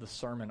rest of the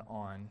sermon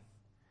on.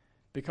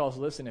 Because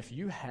listen, if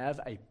you have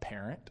a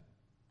parent,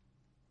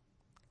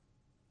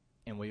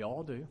 and we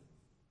all do,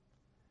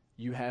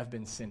 you have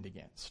been sinned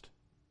against.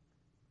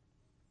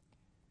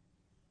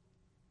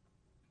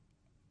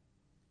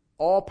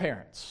 All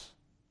parents,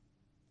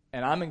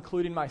 and I'm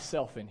including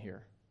myself in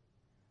here,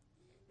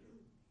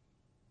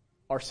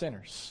 are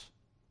sinners.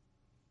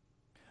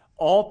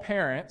 All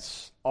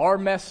parents are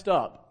messed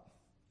up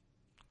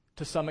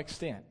to some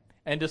extent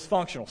and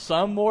dysfunctional,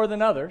 some more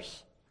than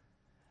others.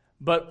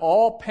 But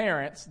all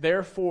parents,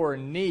 therefore,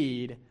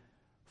 need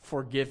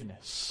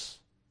forgiveness.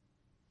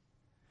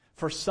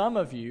 For some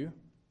of you,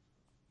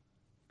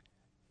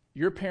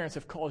 your parents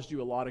have caused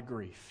you a lot of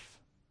grief.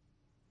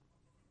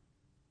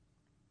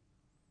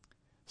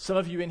 Some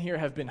of you in here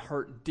have been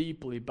hurt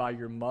deeply by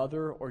your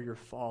mother or your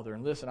father.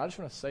 And listen, I just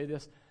want to say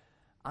this.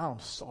 I'm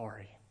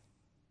sorry.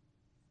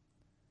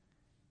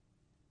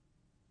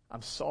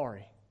 I'm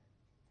sorry.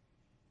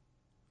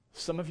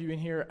 Some of you in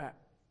here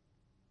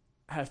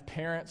have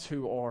parents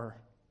who are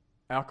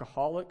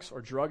alcoholics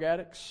or drug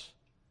addicts.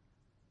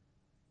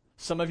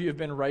 Some of you have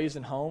been raised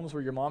in homes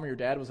where your mom or your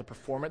dad was a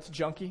performance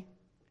junkie.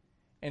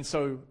 And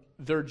so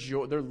their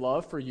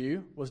love for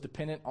you was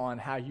dependent on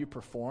how you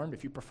performed.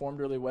 If you performed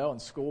really well in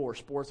school or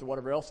sports or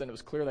whatever else, then it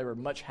was clear they were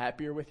much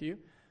happier with you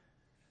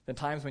than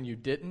times when you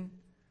didn't.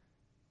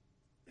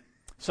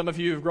 Some of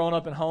you have grown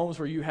up in homes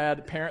where you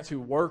had parents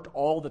who worked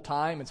all the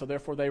time, and so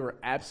therefore they were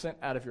absent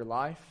out of your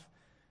life.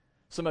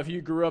 Some of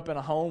you grew up in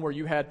a home where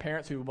you had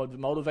parents who would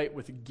motivate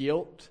with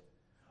guilt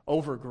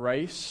over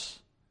grace.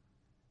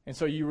 And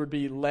so you would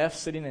be left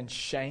sitting in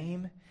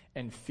shame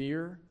and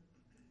fear.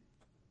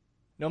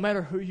 No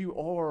matter who you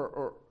are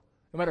or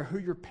no matter who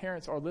your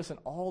parents are, listen,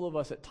 all of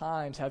us at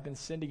times have been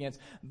sinned against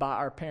by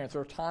our parents.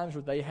 There are times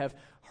where they have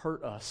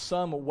hurt us,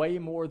 some way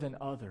more than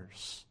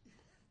others.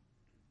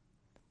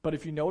 But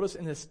if you notice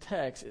in this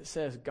text, it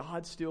says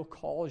God still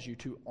calls you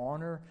to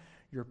honor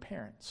your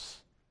parents.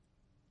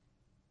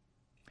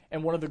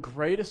 And one of the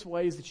greatest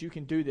ways that you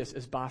can do this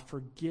is by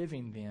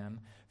forgiving them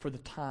for the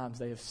times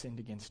they have sinned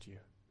against you.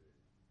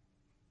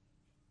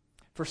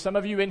 For some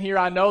of you in here,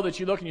 I know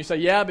that you look and you say,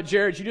 yeah, but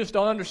Jared, you just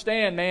don't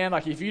understand, man.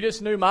 Like if you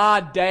just knew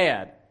my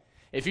dad,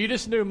 if you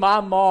just knew my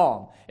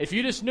mom, if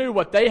you just knew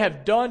what they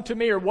have done to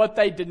me or what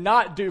they did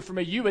not do for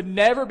me, you would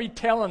never be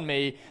telling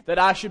me that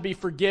I should be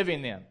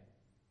forgiving them.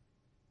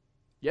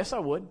 Yes, I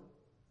would.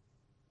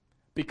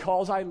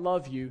 Because I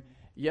love you,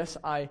 yes,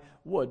 I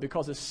would.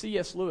 Because as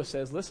C.S. Lewis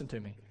says, listen to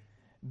me,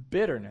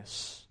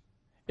 bitterness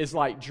is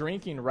like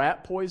drinking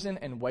rat poison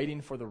and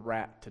waiting for the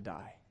rat to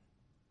die.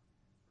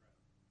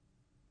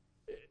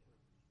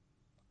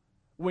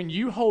 When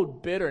you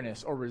hold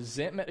bitterness or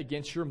resentment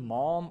against your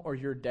mom or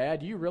your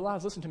dad, do you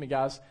realize, listen to me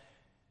guys,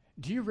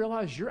 do you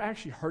realize you're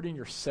actually hurting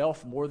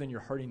yourself more than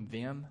you're hurting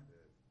them?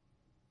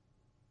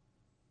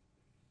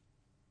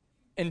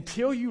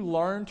 Until you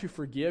learn to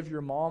forgive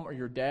your mom or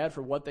your dad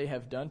for what they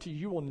have done to you,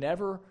 you will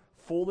never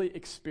fully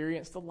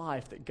experience the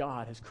life that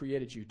God has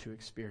created you to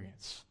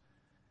experience.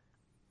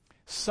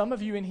 Some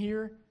of you in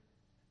here,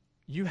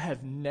 you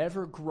have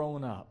never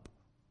grown up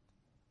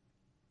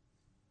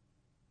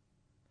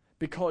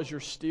because you're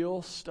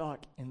still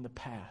stuck in the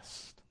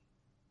past.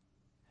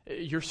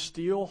 You're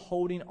still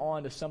holding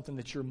on to something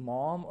that your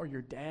mom or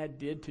your dad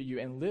did to you,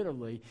 and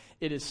literally,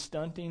 it is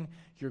stunting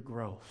your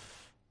growth.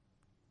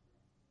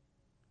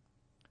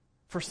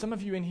 For some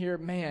of you in here,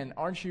 man,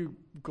 aren't you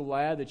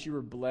glad that you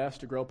were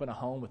blessed to grow up in a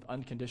home with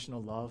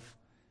unconditional love?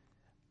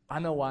 I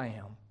know I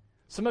am.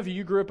 Some of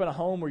you grew up in a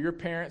home where your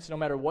parents, no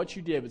matter what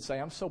you did, would say,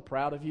 I'm so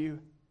proud of you.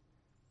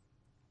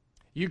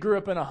 You grew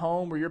up in a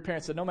home where your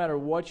parents said, no matter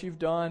what you've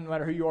done, no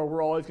matter who you are,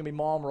 we're always going to be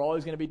mom, we're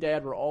always going to be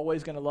dad, we're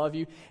always going to love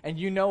you. And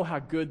you know how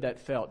good that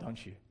felt,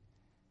 don't you?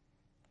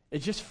 It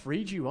just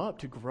freed you up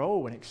to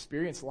grow and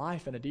experience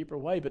life in a deeper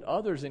way. But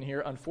others in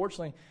here,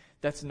 unfortunately,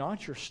 that's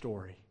not your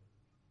story.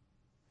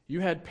 You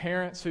had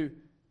parents who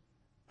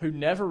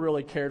never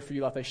really cared for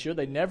you like they should.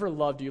 They never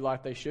loved you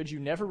like they should. You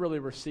never really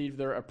received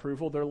their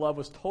approval. Their love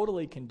was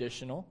totally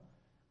conditional.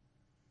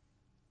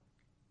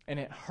 And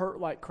it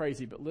hurt like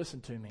crazy. But listen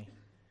to me.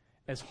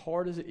 As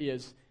hard as it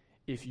is,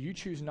 if you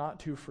choose not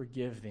to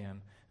forgive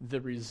them, the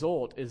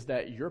result is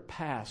that your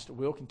past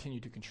will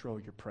continue to control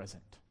your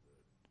present.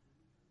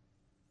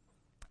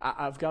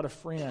 I've got a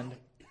friend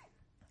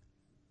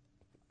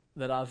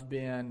that I've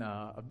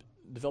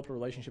developed a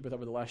relationship with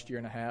over the last year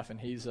and a half, and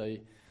he's an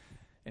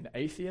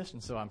atheist,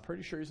 and so I'm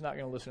pretty sure he's not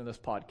going to listen to this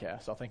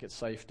podcast. So I think it's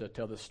safe to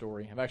tell this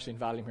story. I've actually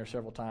invited him here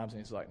several times,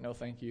 and he's like, no,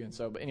 thank you. And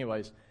so, but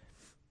anyways,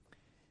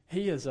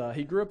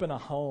 he grew up in a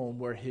home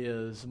where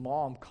his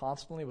mom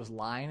constantly was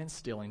lying and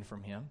stealing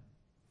from him,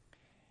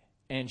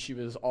 and she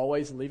was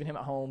always leaving him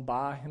at home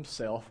by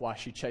himself while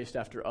she chased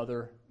after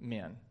other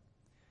men.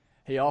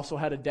 He also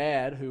had a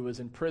dad who was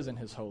in prison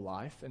his whole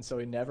life, and so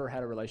he never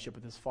had a relationship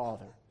with his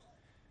father.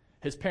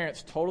 His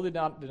parents totally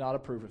did not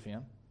approve of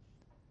him,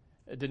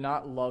 did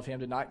not love him,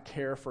 did not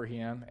care for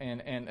him,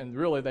 and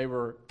really they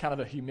were kind of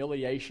a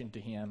humiliation to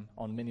him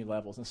on many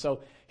levels. And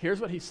so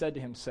here's what he said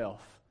to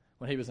himself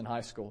when he was in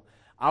high school: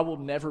 I will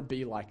never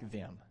be like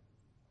them.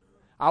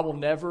 I will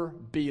never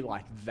be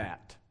like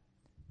that.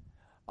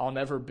 I'll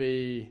never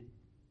be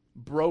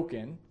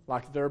broken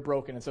like they're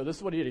broken. And so this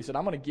is what he did. He said,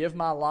 I'm going to give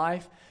my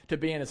life to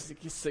being as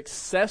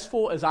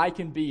successful as I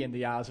can be in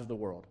the eyes of the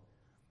world.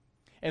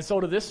 And so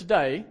to this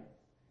day,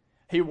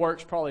 he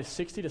works probably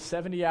 60 to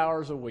 70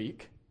 hours a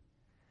week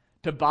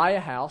to buy a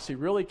house he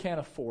really can't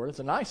afford. It's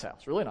a nice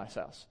house, really nice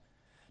house.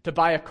 To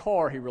buy a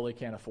car he really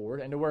can't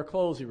afford, and to wear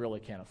clothes he really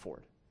can't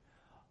afford.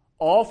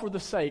 All for the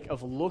sake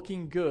of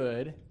looking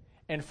good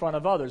in front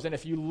of others. And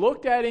if you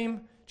looked at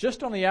him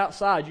just on the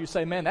outside, you'd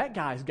say, man, that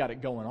guy's got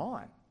it going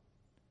on.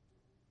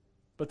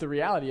 But the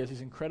reality is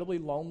he's incredibly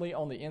lonely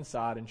on the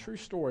inside. And true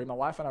story, my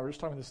wife and I were just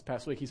talking this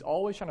past week, he's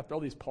always trying to throw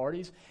these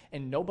parties,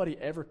 and nobody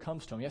ever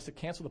comes to him. He has to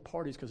cancel the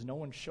parties because no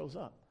one shows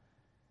up.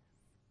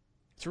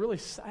 It's really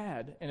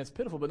sad, and it's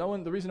pitiful, but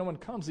the reason no one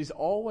comes, he's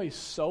always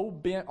so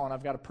bent on,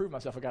 I've got to prove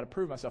myself, I've got to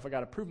prove myself, I've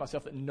got to prove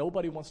myself, that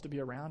nobody wants to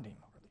be around him.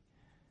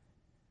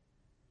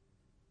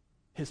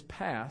 His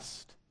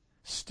past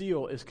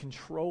still is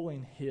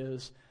controlling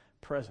his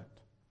present.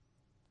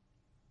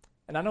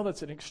 And I know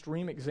that's an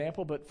extreme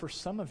example, but for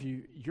some of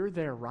you, you're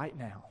there right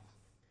now.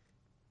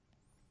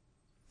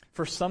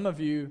 For some of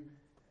you,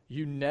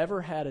 you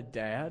never had a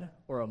dad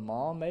or a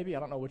mom, maybe,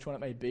 I don't know which one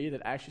it may be,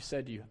 that actually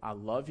said to you, I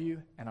love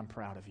you and I'm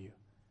proud of you.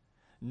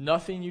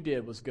 Nothing you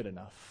did was good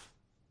enough.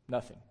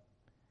 Nothing.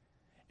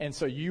 And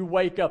so you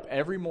wake up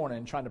every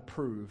morning trying to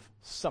prove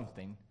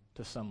something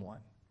to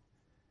someone.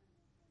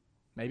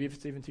 Maybe if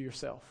it's even to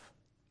yourself.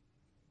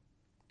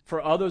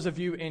 For others of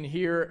you in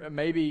here,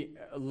 maybe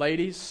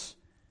ladies,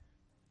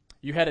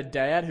 you had a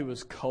dad who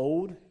was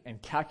cold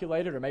and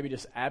calculated, or maybe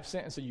just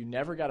absent, and so you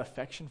never got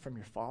affection from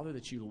your father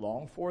that you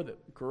long for,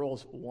 that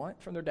girls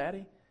want from their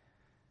daddy.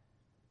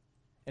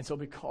 And so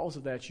because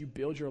of that, you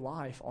build your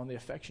life on the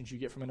affections you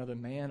get from another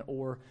man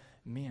or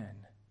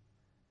men.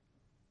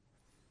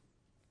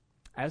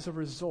 As a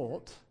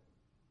result,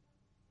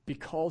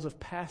 because of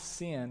past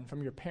sin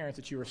from your parents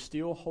that you are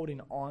still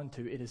holding on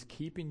to, it is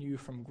keeping you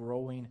from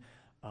growing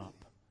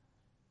up.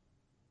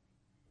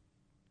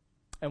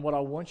 And what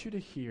I want you to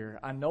hear,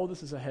 I know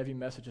this is a heavy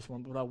message, this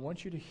one, but what I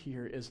want you to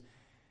hear is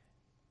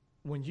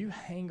when you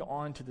hang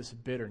on to this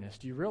bitterness,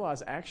 do you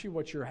realize actually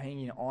what you're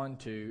hanging on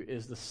to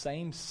is the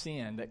same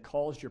sin that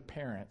caused your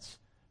parents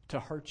to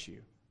hurt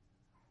you?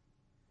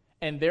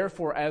 And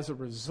therefore, as a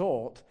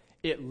result,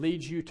 it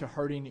leads you to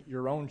hurting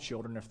your own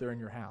children if they're in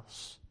your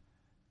house.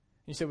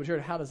 You say, well,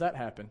 Jared, how does that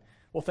happen?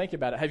 Well, think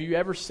about it. Have you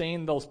ever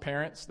seen those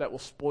parents that will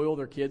spoil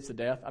their kids to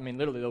death? I mean,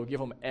 literally, they'll give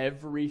them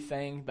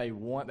everything they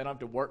want. They don't have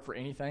to work for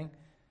anything.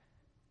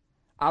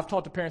 I've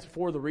talked to parents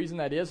before. The reason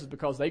that is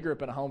because they grew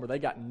up in a home where they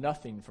got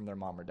nothing from their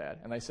mom or dad.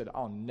 And they said,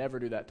 I'll never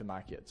do that to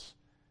my kids.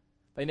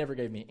 They never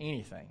gave me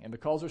anything. And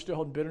because they're still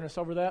holding bitterness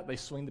over that, they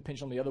swing the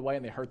pendulum the other way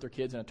and they hurt their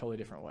kids in a totally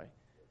different way.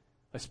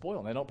 They spoil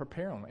them. They don't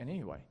prepare them in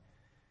any way.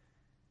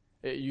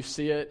 You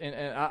see it,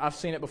 and I've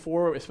seen it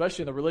before,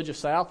 especially in the religious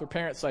South, where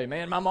parents say,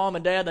 man, my mom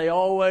and dad, they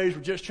always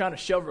were just trying to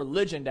shove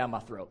religion down my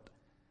throat.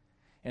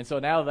 And so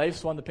now they've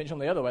swung the pendulum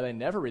the other way. They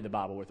never read the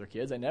Bible with their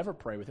kids. They never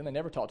pray with them. They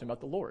never talk to them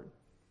about the Lord.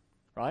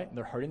 Right? And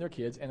they're hurting their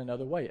kids in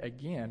another way.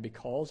 Again,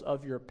 because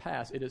of your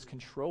past, it is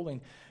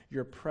controlling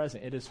your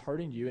present. It is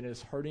hurting you, and it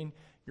is hurting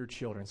your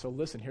children. So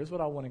listen, here's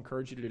what I want to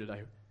encourage you to do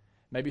today.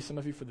 Maybe some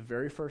of you for the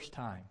very first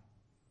time.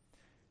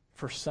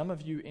 For some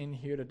of you in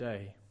here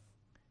today,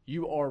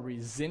 you are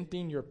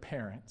resenting your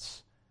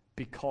parents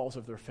because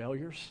of their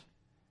failures.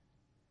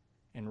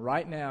 And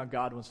right now,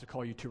 God wants to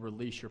call you to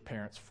release your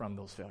parents from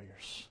those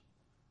failures.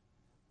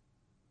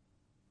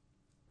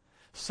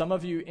 Some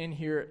of you in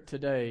here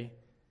today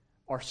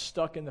are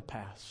stuck in the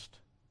past.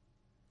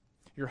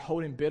 You're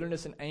holding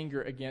bitterness and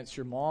anger against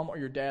your mom or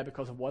your dad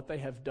because of what they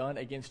have done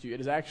against you. It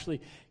is actually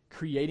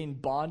creating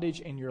bondage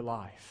in your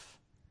life.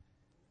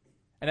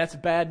 And that's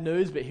bad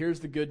news, but here's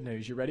the good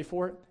news. You ready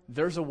for it?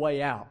 There's a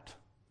way out,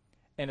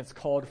 and it's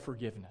called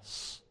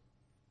forgiveness.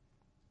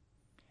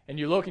 And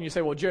you look and you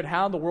say, well, Jared,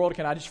 how in the world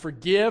can I just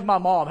forgive my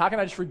mom? How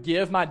can I just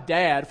forgive my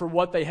dad for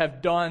what they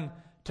have done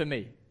to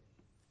me?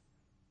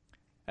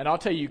 And I'll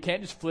tell you, you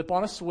can't just flip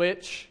on a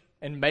switch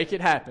and make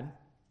it happen.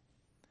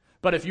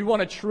 But if you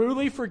want to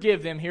truly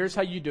forgive them, here's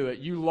how you do it.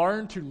 You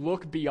learn to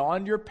look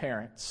beyond your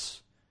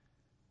parents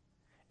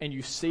and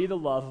you see the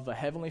love of a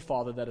Heavenly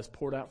Father that is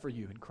poured out for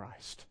you in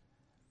Christ.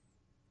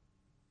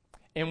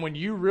 And when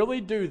you really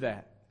do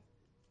that,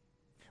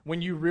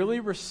 when you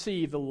really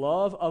receive the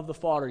love of the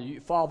Father,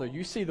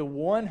 you see the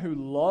one who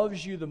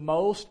loves you the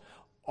most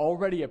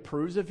already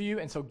approves of you.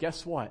 And so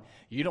guess what?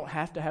 You don't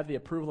have to have the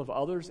approval of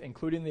others,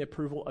 including the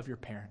approval of your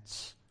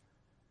parents.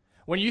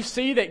 When you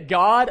see that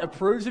God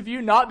approves of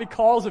you, not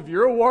because of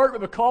your work,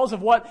 but because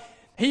of what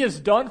He has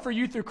done for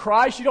you through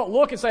Christ, you don't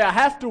look and say, I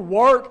have to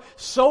work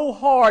so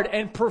hard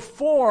and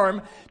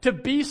perform to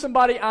be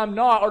somebody I'm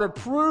not or to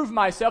prove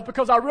myself,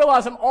 because I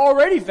realize I'm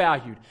already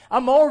valued.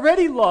 I'm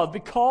already loved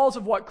because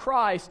of what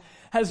Christ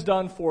has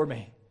done for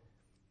me.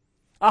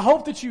 I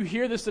hope that you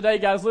hear this today,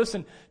 guys.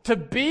 Listen, to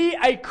be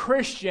a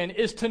Christian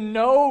is to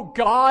know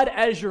God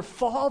as your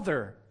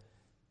Father.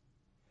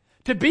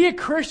 To be a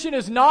Christian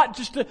is not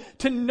just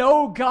to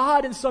know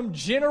God in some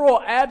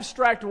general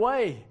abstract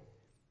way,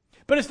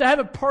 but it's to have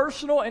a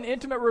personal and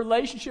intimate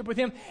relationship with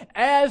Him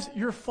as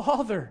your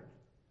Father.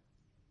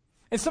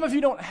 And some of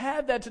you don't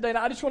have that today. And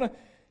I just want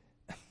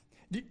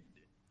to...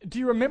 Do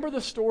you remember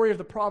the story of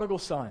the prodigal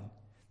son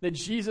that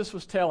Jesus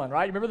was telling,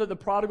 right? Remember that the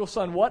prodigal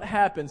son, what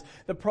happens?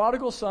 The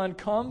prodigal son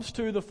comes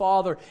to the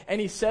father and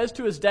he says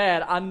to his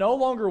dad, I no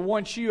longer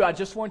want you, I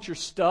just want your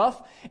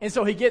stuff. And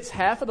so he gets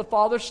half of the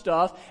father's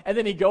stuff and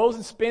then he goes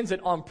and spends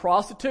it on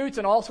prostitutes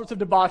and all sorts of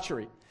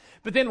debauchery.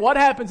 But then what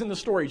happens in the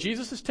story?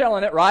 Jesus is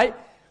telling it, right?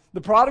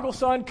 The prodigal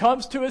son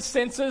comes to his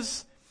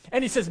senses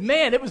and he says,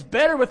 man, it was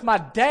better with my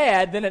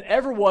dad than it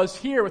ever was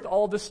here with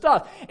all this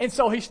stuff. And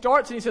so he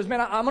starts and he says, man,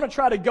 I'm going to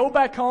try to go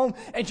back home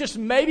and just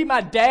maybe my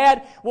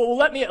dad will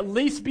let me at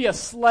least be a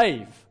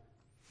slave.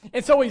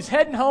 And so he's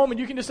heading home and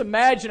you can just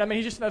imagine,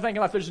 he's just thinking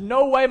like, there's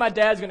no way my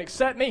dad's going to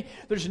accept me.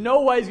 There's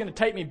no way he's going to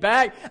take me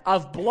back.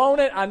 I've blown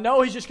it. I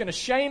know he's just going to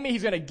shame me.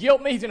 He's going to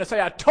guilt me. He's going to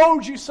say, I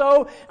told you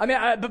so.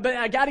 But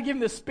I got to give him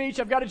this speech.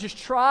 I've got to just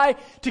try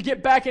to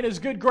get back in his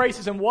good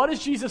graces. And what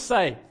does Jesus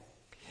say?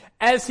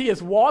 As he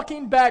is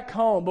walking back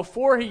home,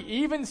 before he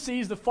even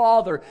sees the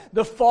Father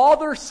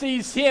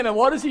sees him. And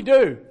what does he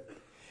do?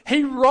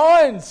 He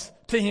runs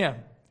to him.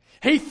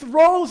 He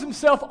throws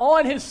himself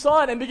on his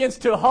son and begins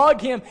to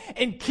hug him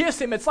and kiss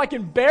him. It's like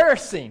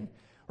embarrassing,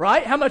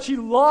 right? How much he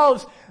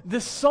loves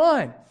this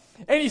son.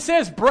 And he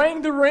says,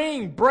 bring the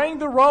ring, bring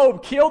the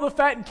robe, kill the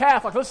fattened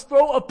calf. Like, let's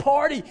throw a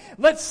party.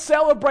 Let's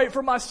celebrate,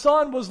 for my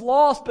son was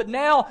lost, but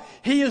now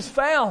he is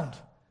found.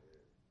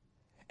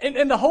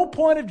 And the whole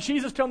point of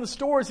Jesus telling the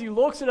story is he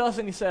looks at us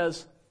and he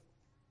says,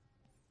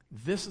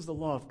 this is the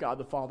love God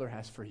the Father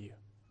has for you.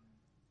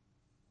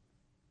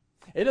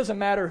 It doesn't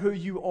matter who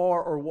you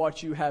are or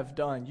what you have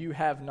done. You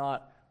have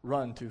not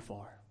run too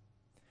far.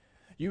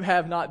 You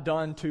have not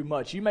done too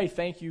much. You may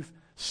think you've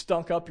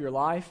stunk up your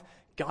life.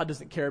 God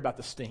doesn't care about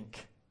the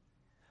stink.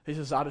 He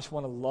says, I just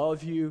want to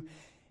love you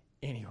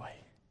anyway.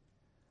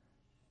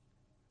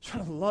 I just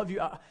want to love you.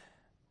 I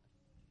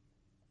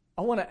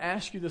want to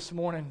ask you this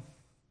morning,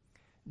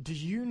 do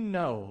you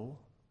know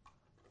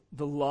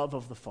the love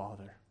of the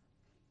Father?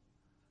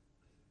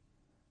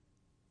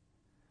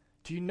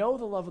 Do you know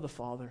the love of the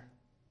Father?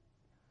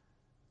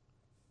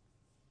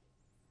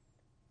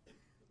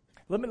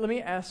 Let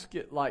me ask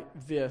it like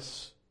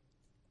this.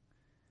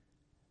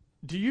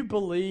 Do you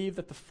believe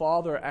that the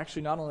Father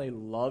actually not only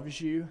loves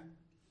you,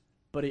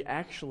 but He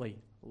actually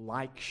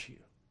likes you?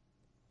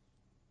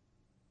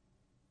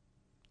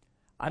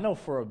 I know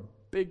for a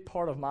big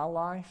part of my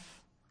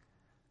life,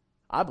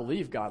 I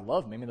believe God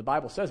loved me. The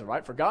Bible says it,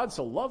 right? For God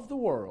so loved the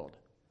world.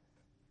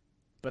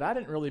 But I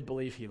didn't really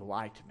believe He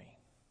liked me.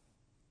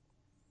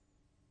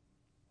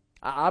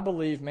 I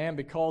believe, man,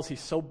 because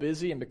He's so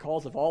busy and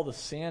because of all the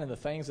sin and the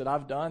things that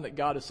I've done, that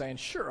God is saying,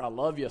 sure, I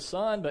love you,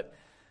 son, but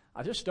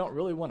I just don't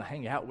really want to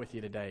hang out with you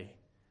today.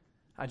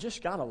 I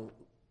just got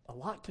a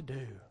lot to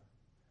do.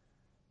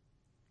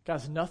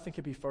 Guys, nothing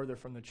could be further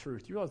from the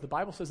truth. You realize the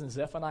Bible says in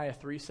Zephaniah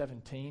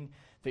 3:17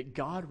 that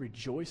God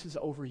rejoices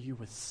over you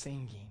with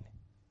singing.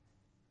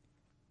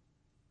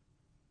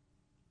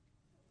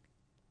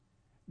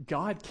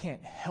 God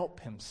can't help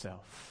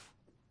Himself.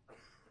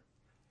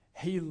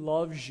 He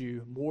loves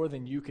you more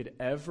than you could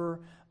ever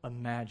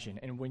imagine.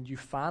 And when you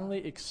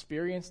finally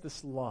experience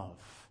this love,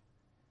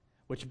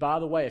 which, by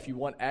the way, if you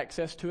want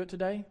access to it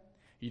today,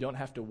 you don't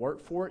have to work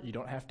for it, you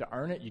don't have to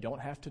earn it, you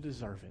don't have to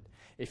deserve it.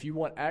 If you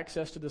want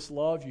access to this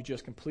love, you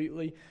just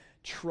completely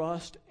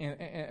trust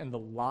in the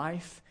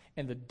life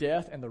and the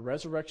death and the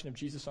resurrection of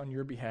Jesus on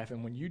your behalf.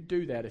 And when you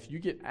do that, if you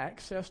get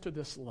access to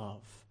this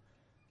love,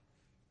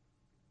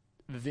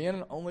 then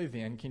and only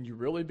then can you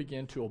really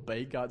begin to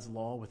obey God's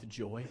law with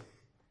joy.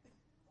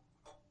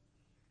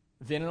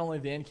 Then and only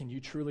then can you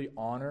truly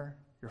honor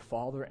your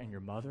father and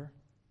your mother.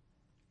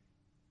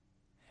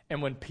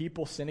 And when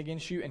people sin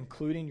against you,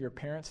 including your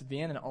parents,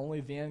 then and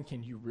only then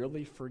can you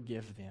really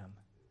forgive them.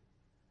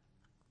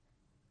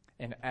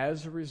 And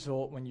as a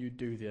result, when you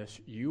do this,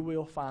 you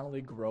will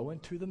finally grow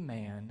into the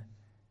man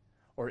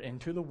or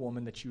into the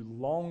woman that you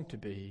long to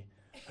be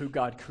who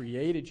God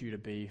created you to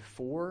be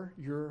for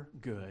your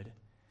good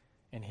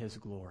and His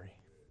glory.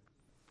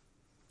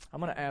 I'm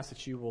going to ask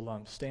that you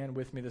will stand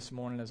with me this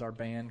morning as our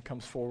band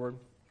comes forward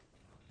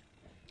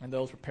and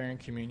those preparing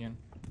communion.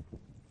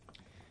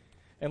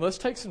 And let's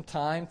take some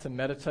time to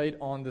meditate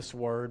on this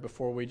word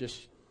before we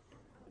just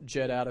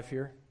jet out of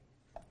here.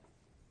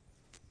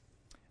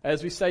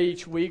 As we say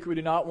each week, we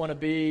do not want to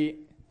be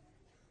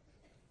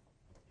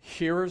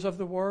hearers of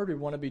the word, we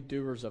want to be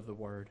doers of the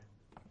word.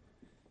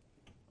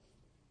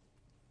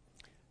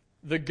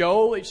 The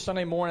goal each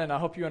Sunday morning, I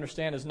hope you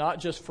understand, is not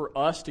just for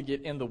us to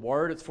get in the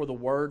Word, it's for the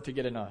Word to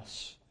get in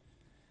us.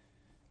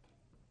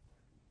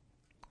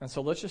 And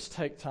so let's just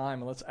take time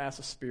and let's ask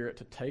the Spirit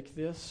to take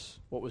this,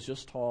 what was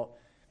just taught,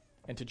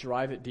 and to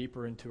drive it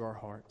deeper into our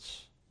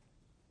hearts.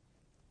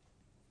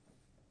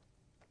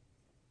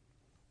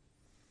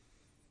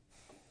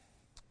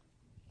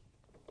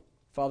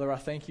 Father, I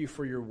thank you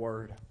for your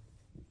Word.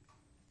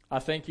 I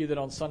thank you that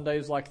on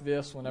Sundays like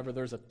this, whenever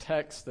there's a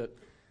text that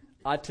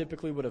I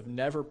typically would have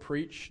never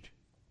preached,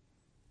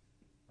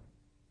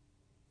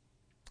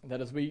 that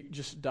as we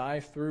just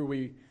dive through,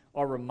 we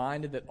are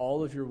reminded that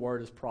all of your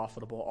word is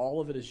profitable.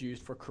 All of it is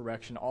used for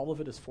correction. All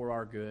of it is for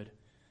our good.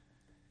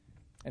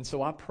 And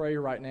so I pray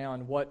right now,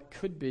 in what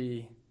could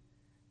be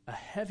a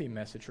heavy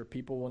message for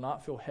people will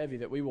not feel heavy,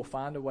 that we will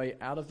find a way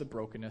out of the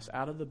brokenness,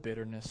 out of the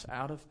bitterness,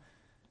 out of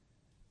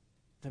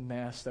the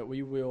mess, that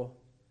we will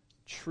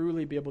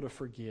truly be able to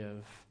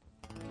forgive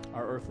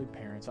our earthly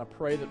parents. I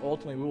pray that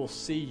ultimately we will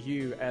see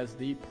you as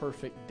the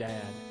perfect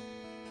dad,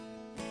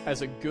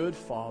 as a good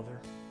father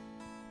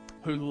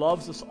who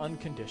loves us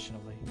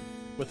unconditionally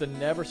with a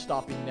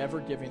never-stopping,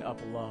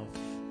 never-giving-up love.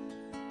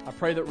 I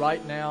pray that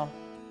right now,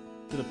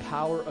 through the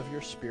power of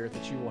your Spirit,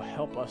 that you will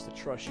help us to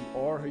trust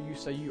you are who you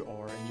say you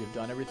are, and you've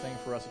done everything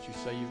for us that you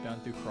say you've done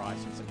through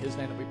Christ. It's in His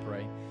name that we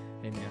pray.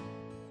 Amen.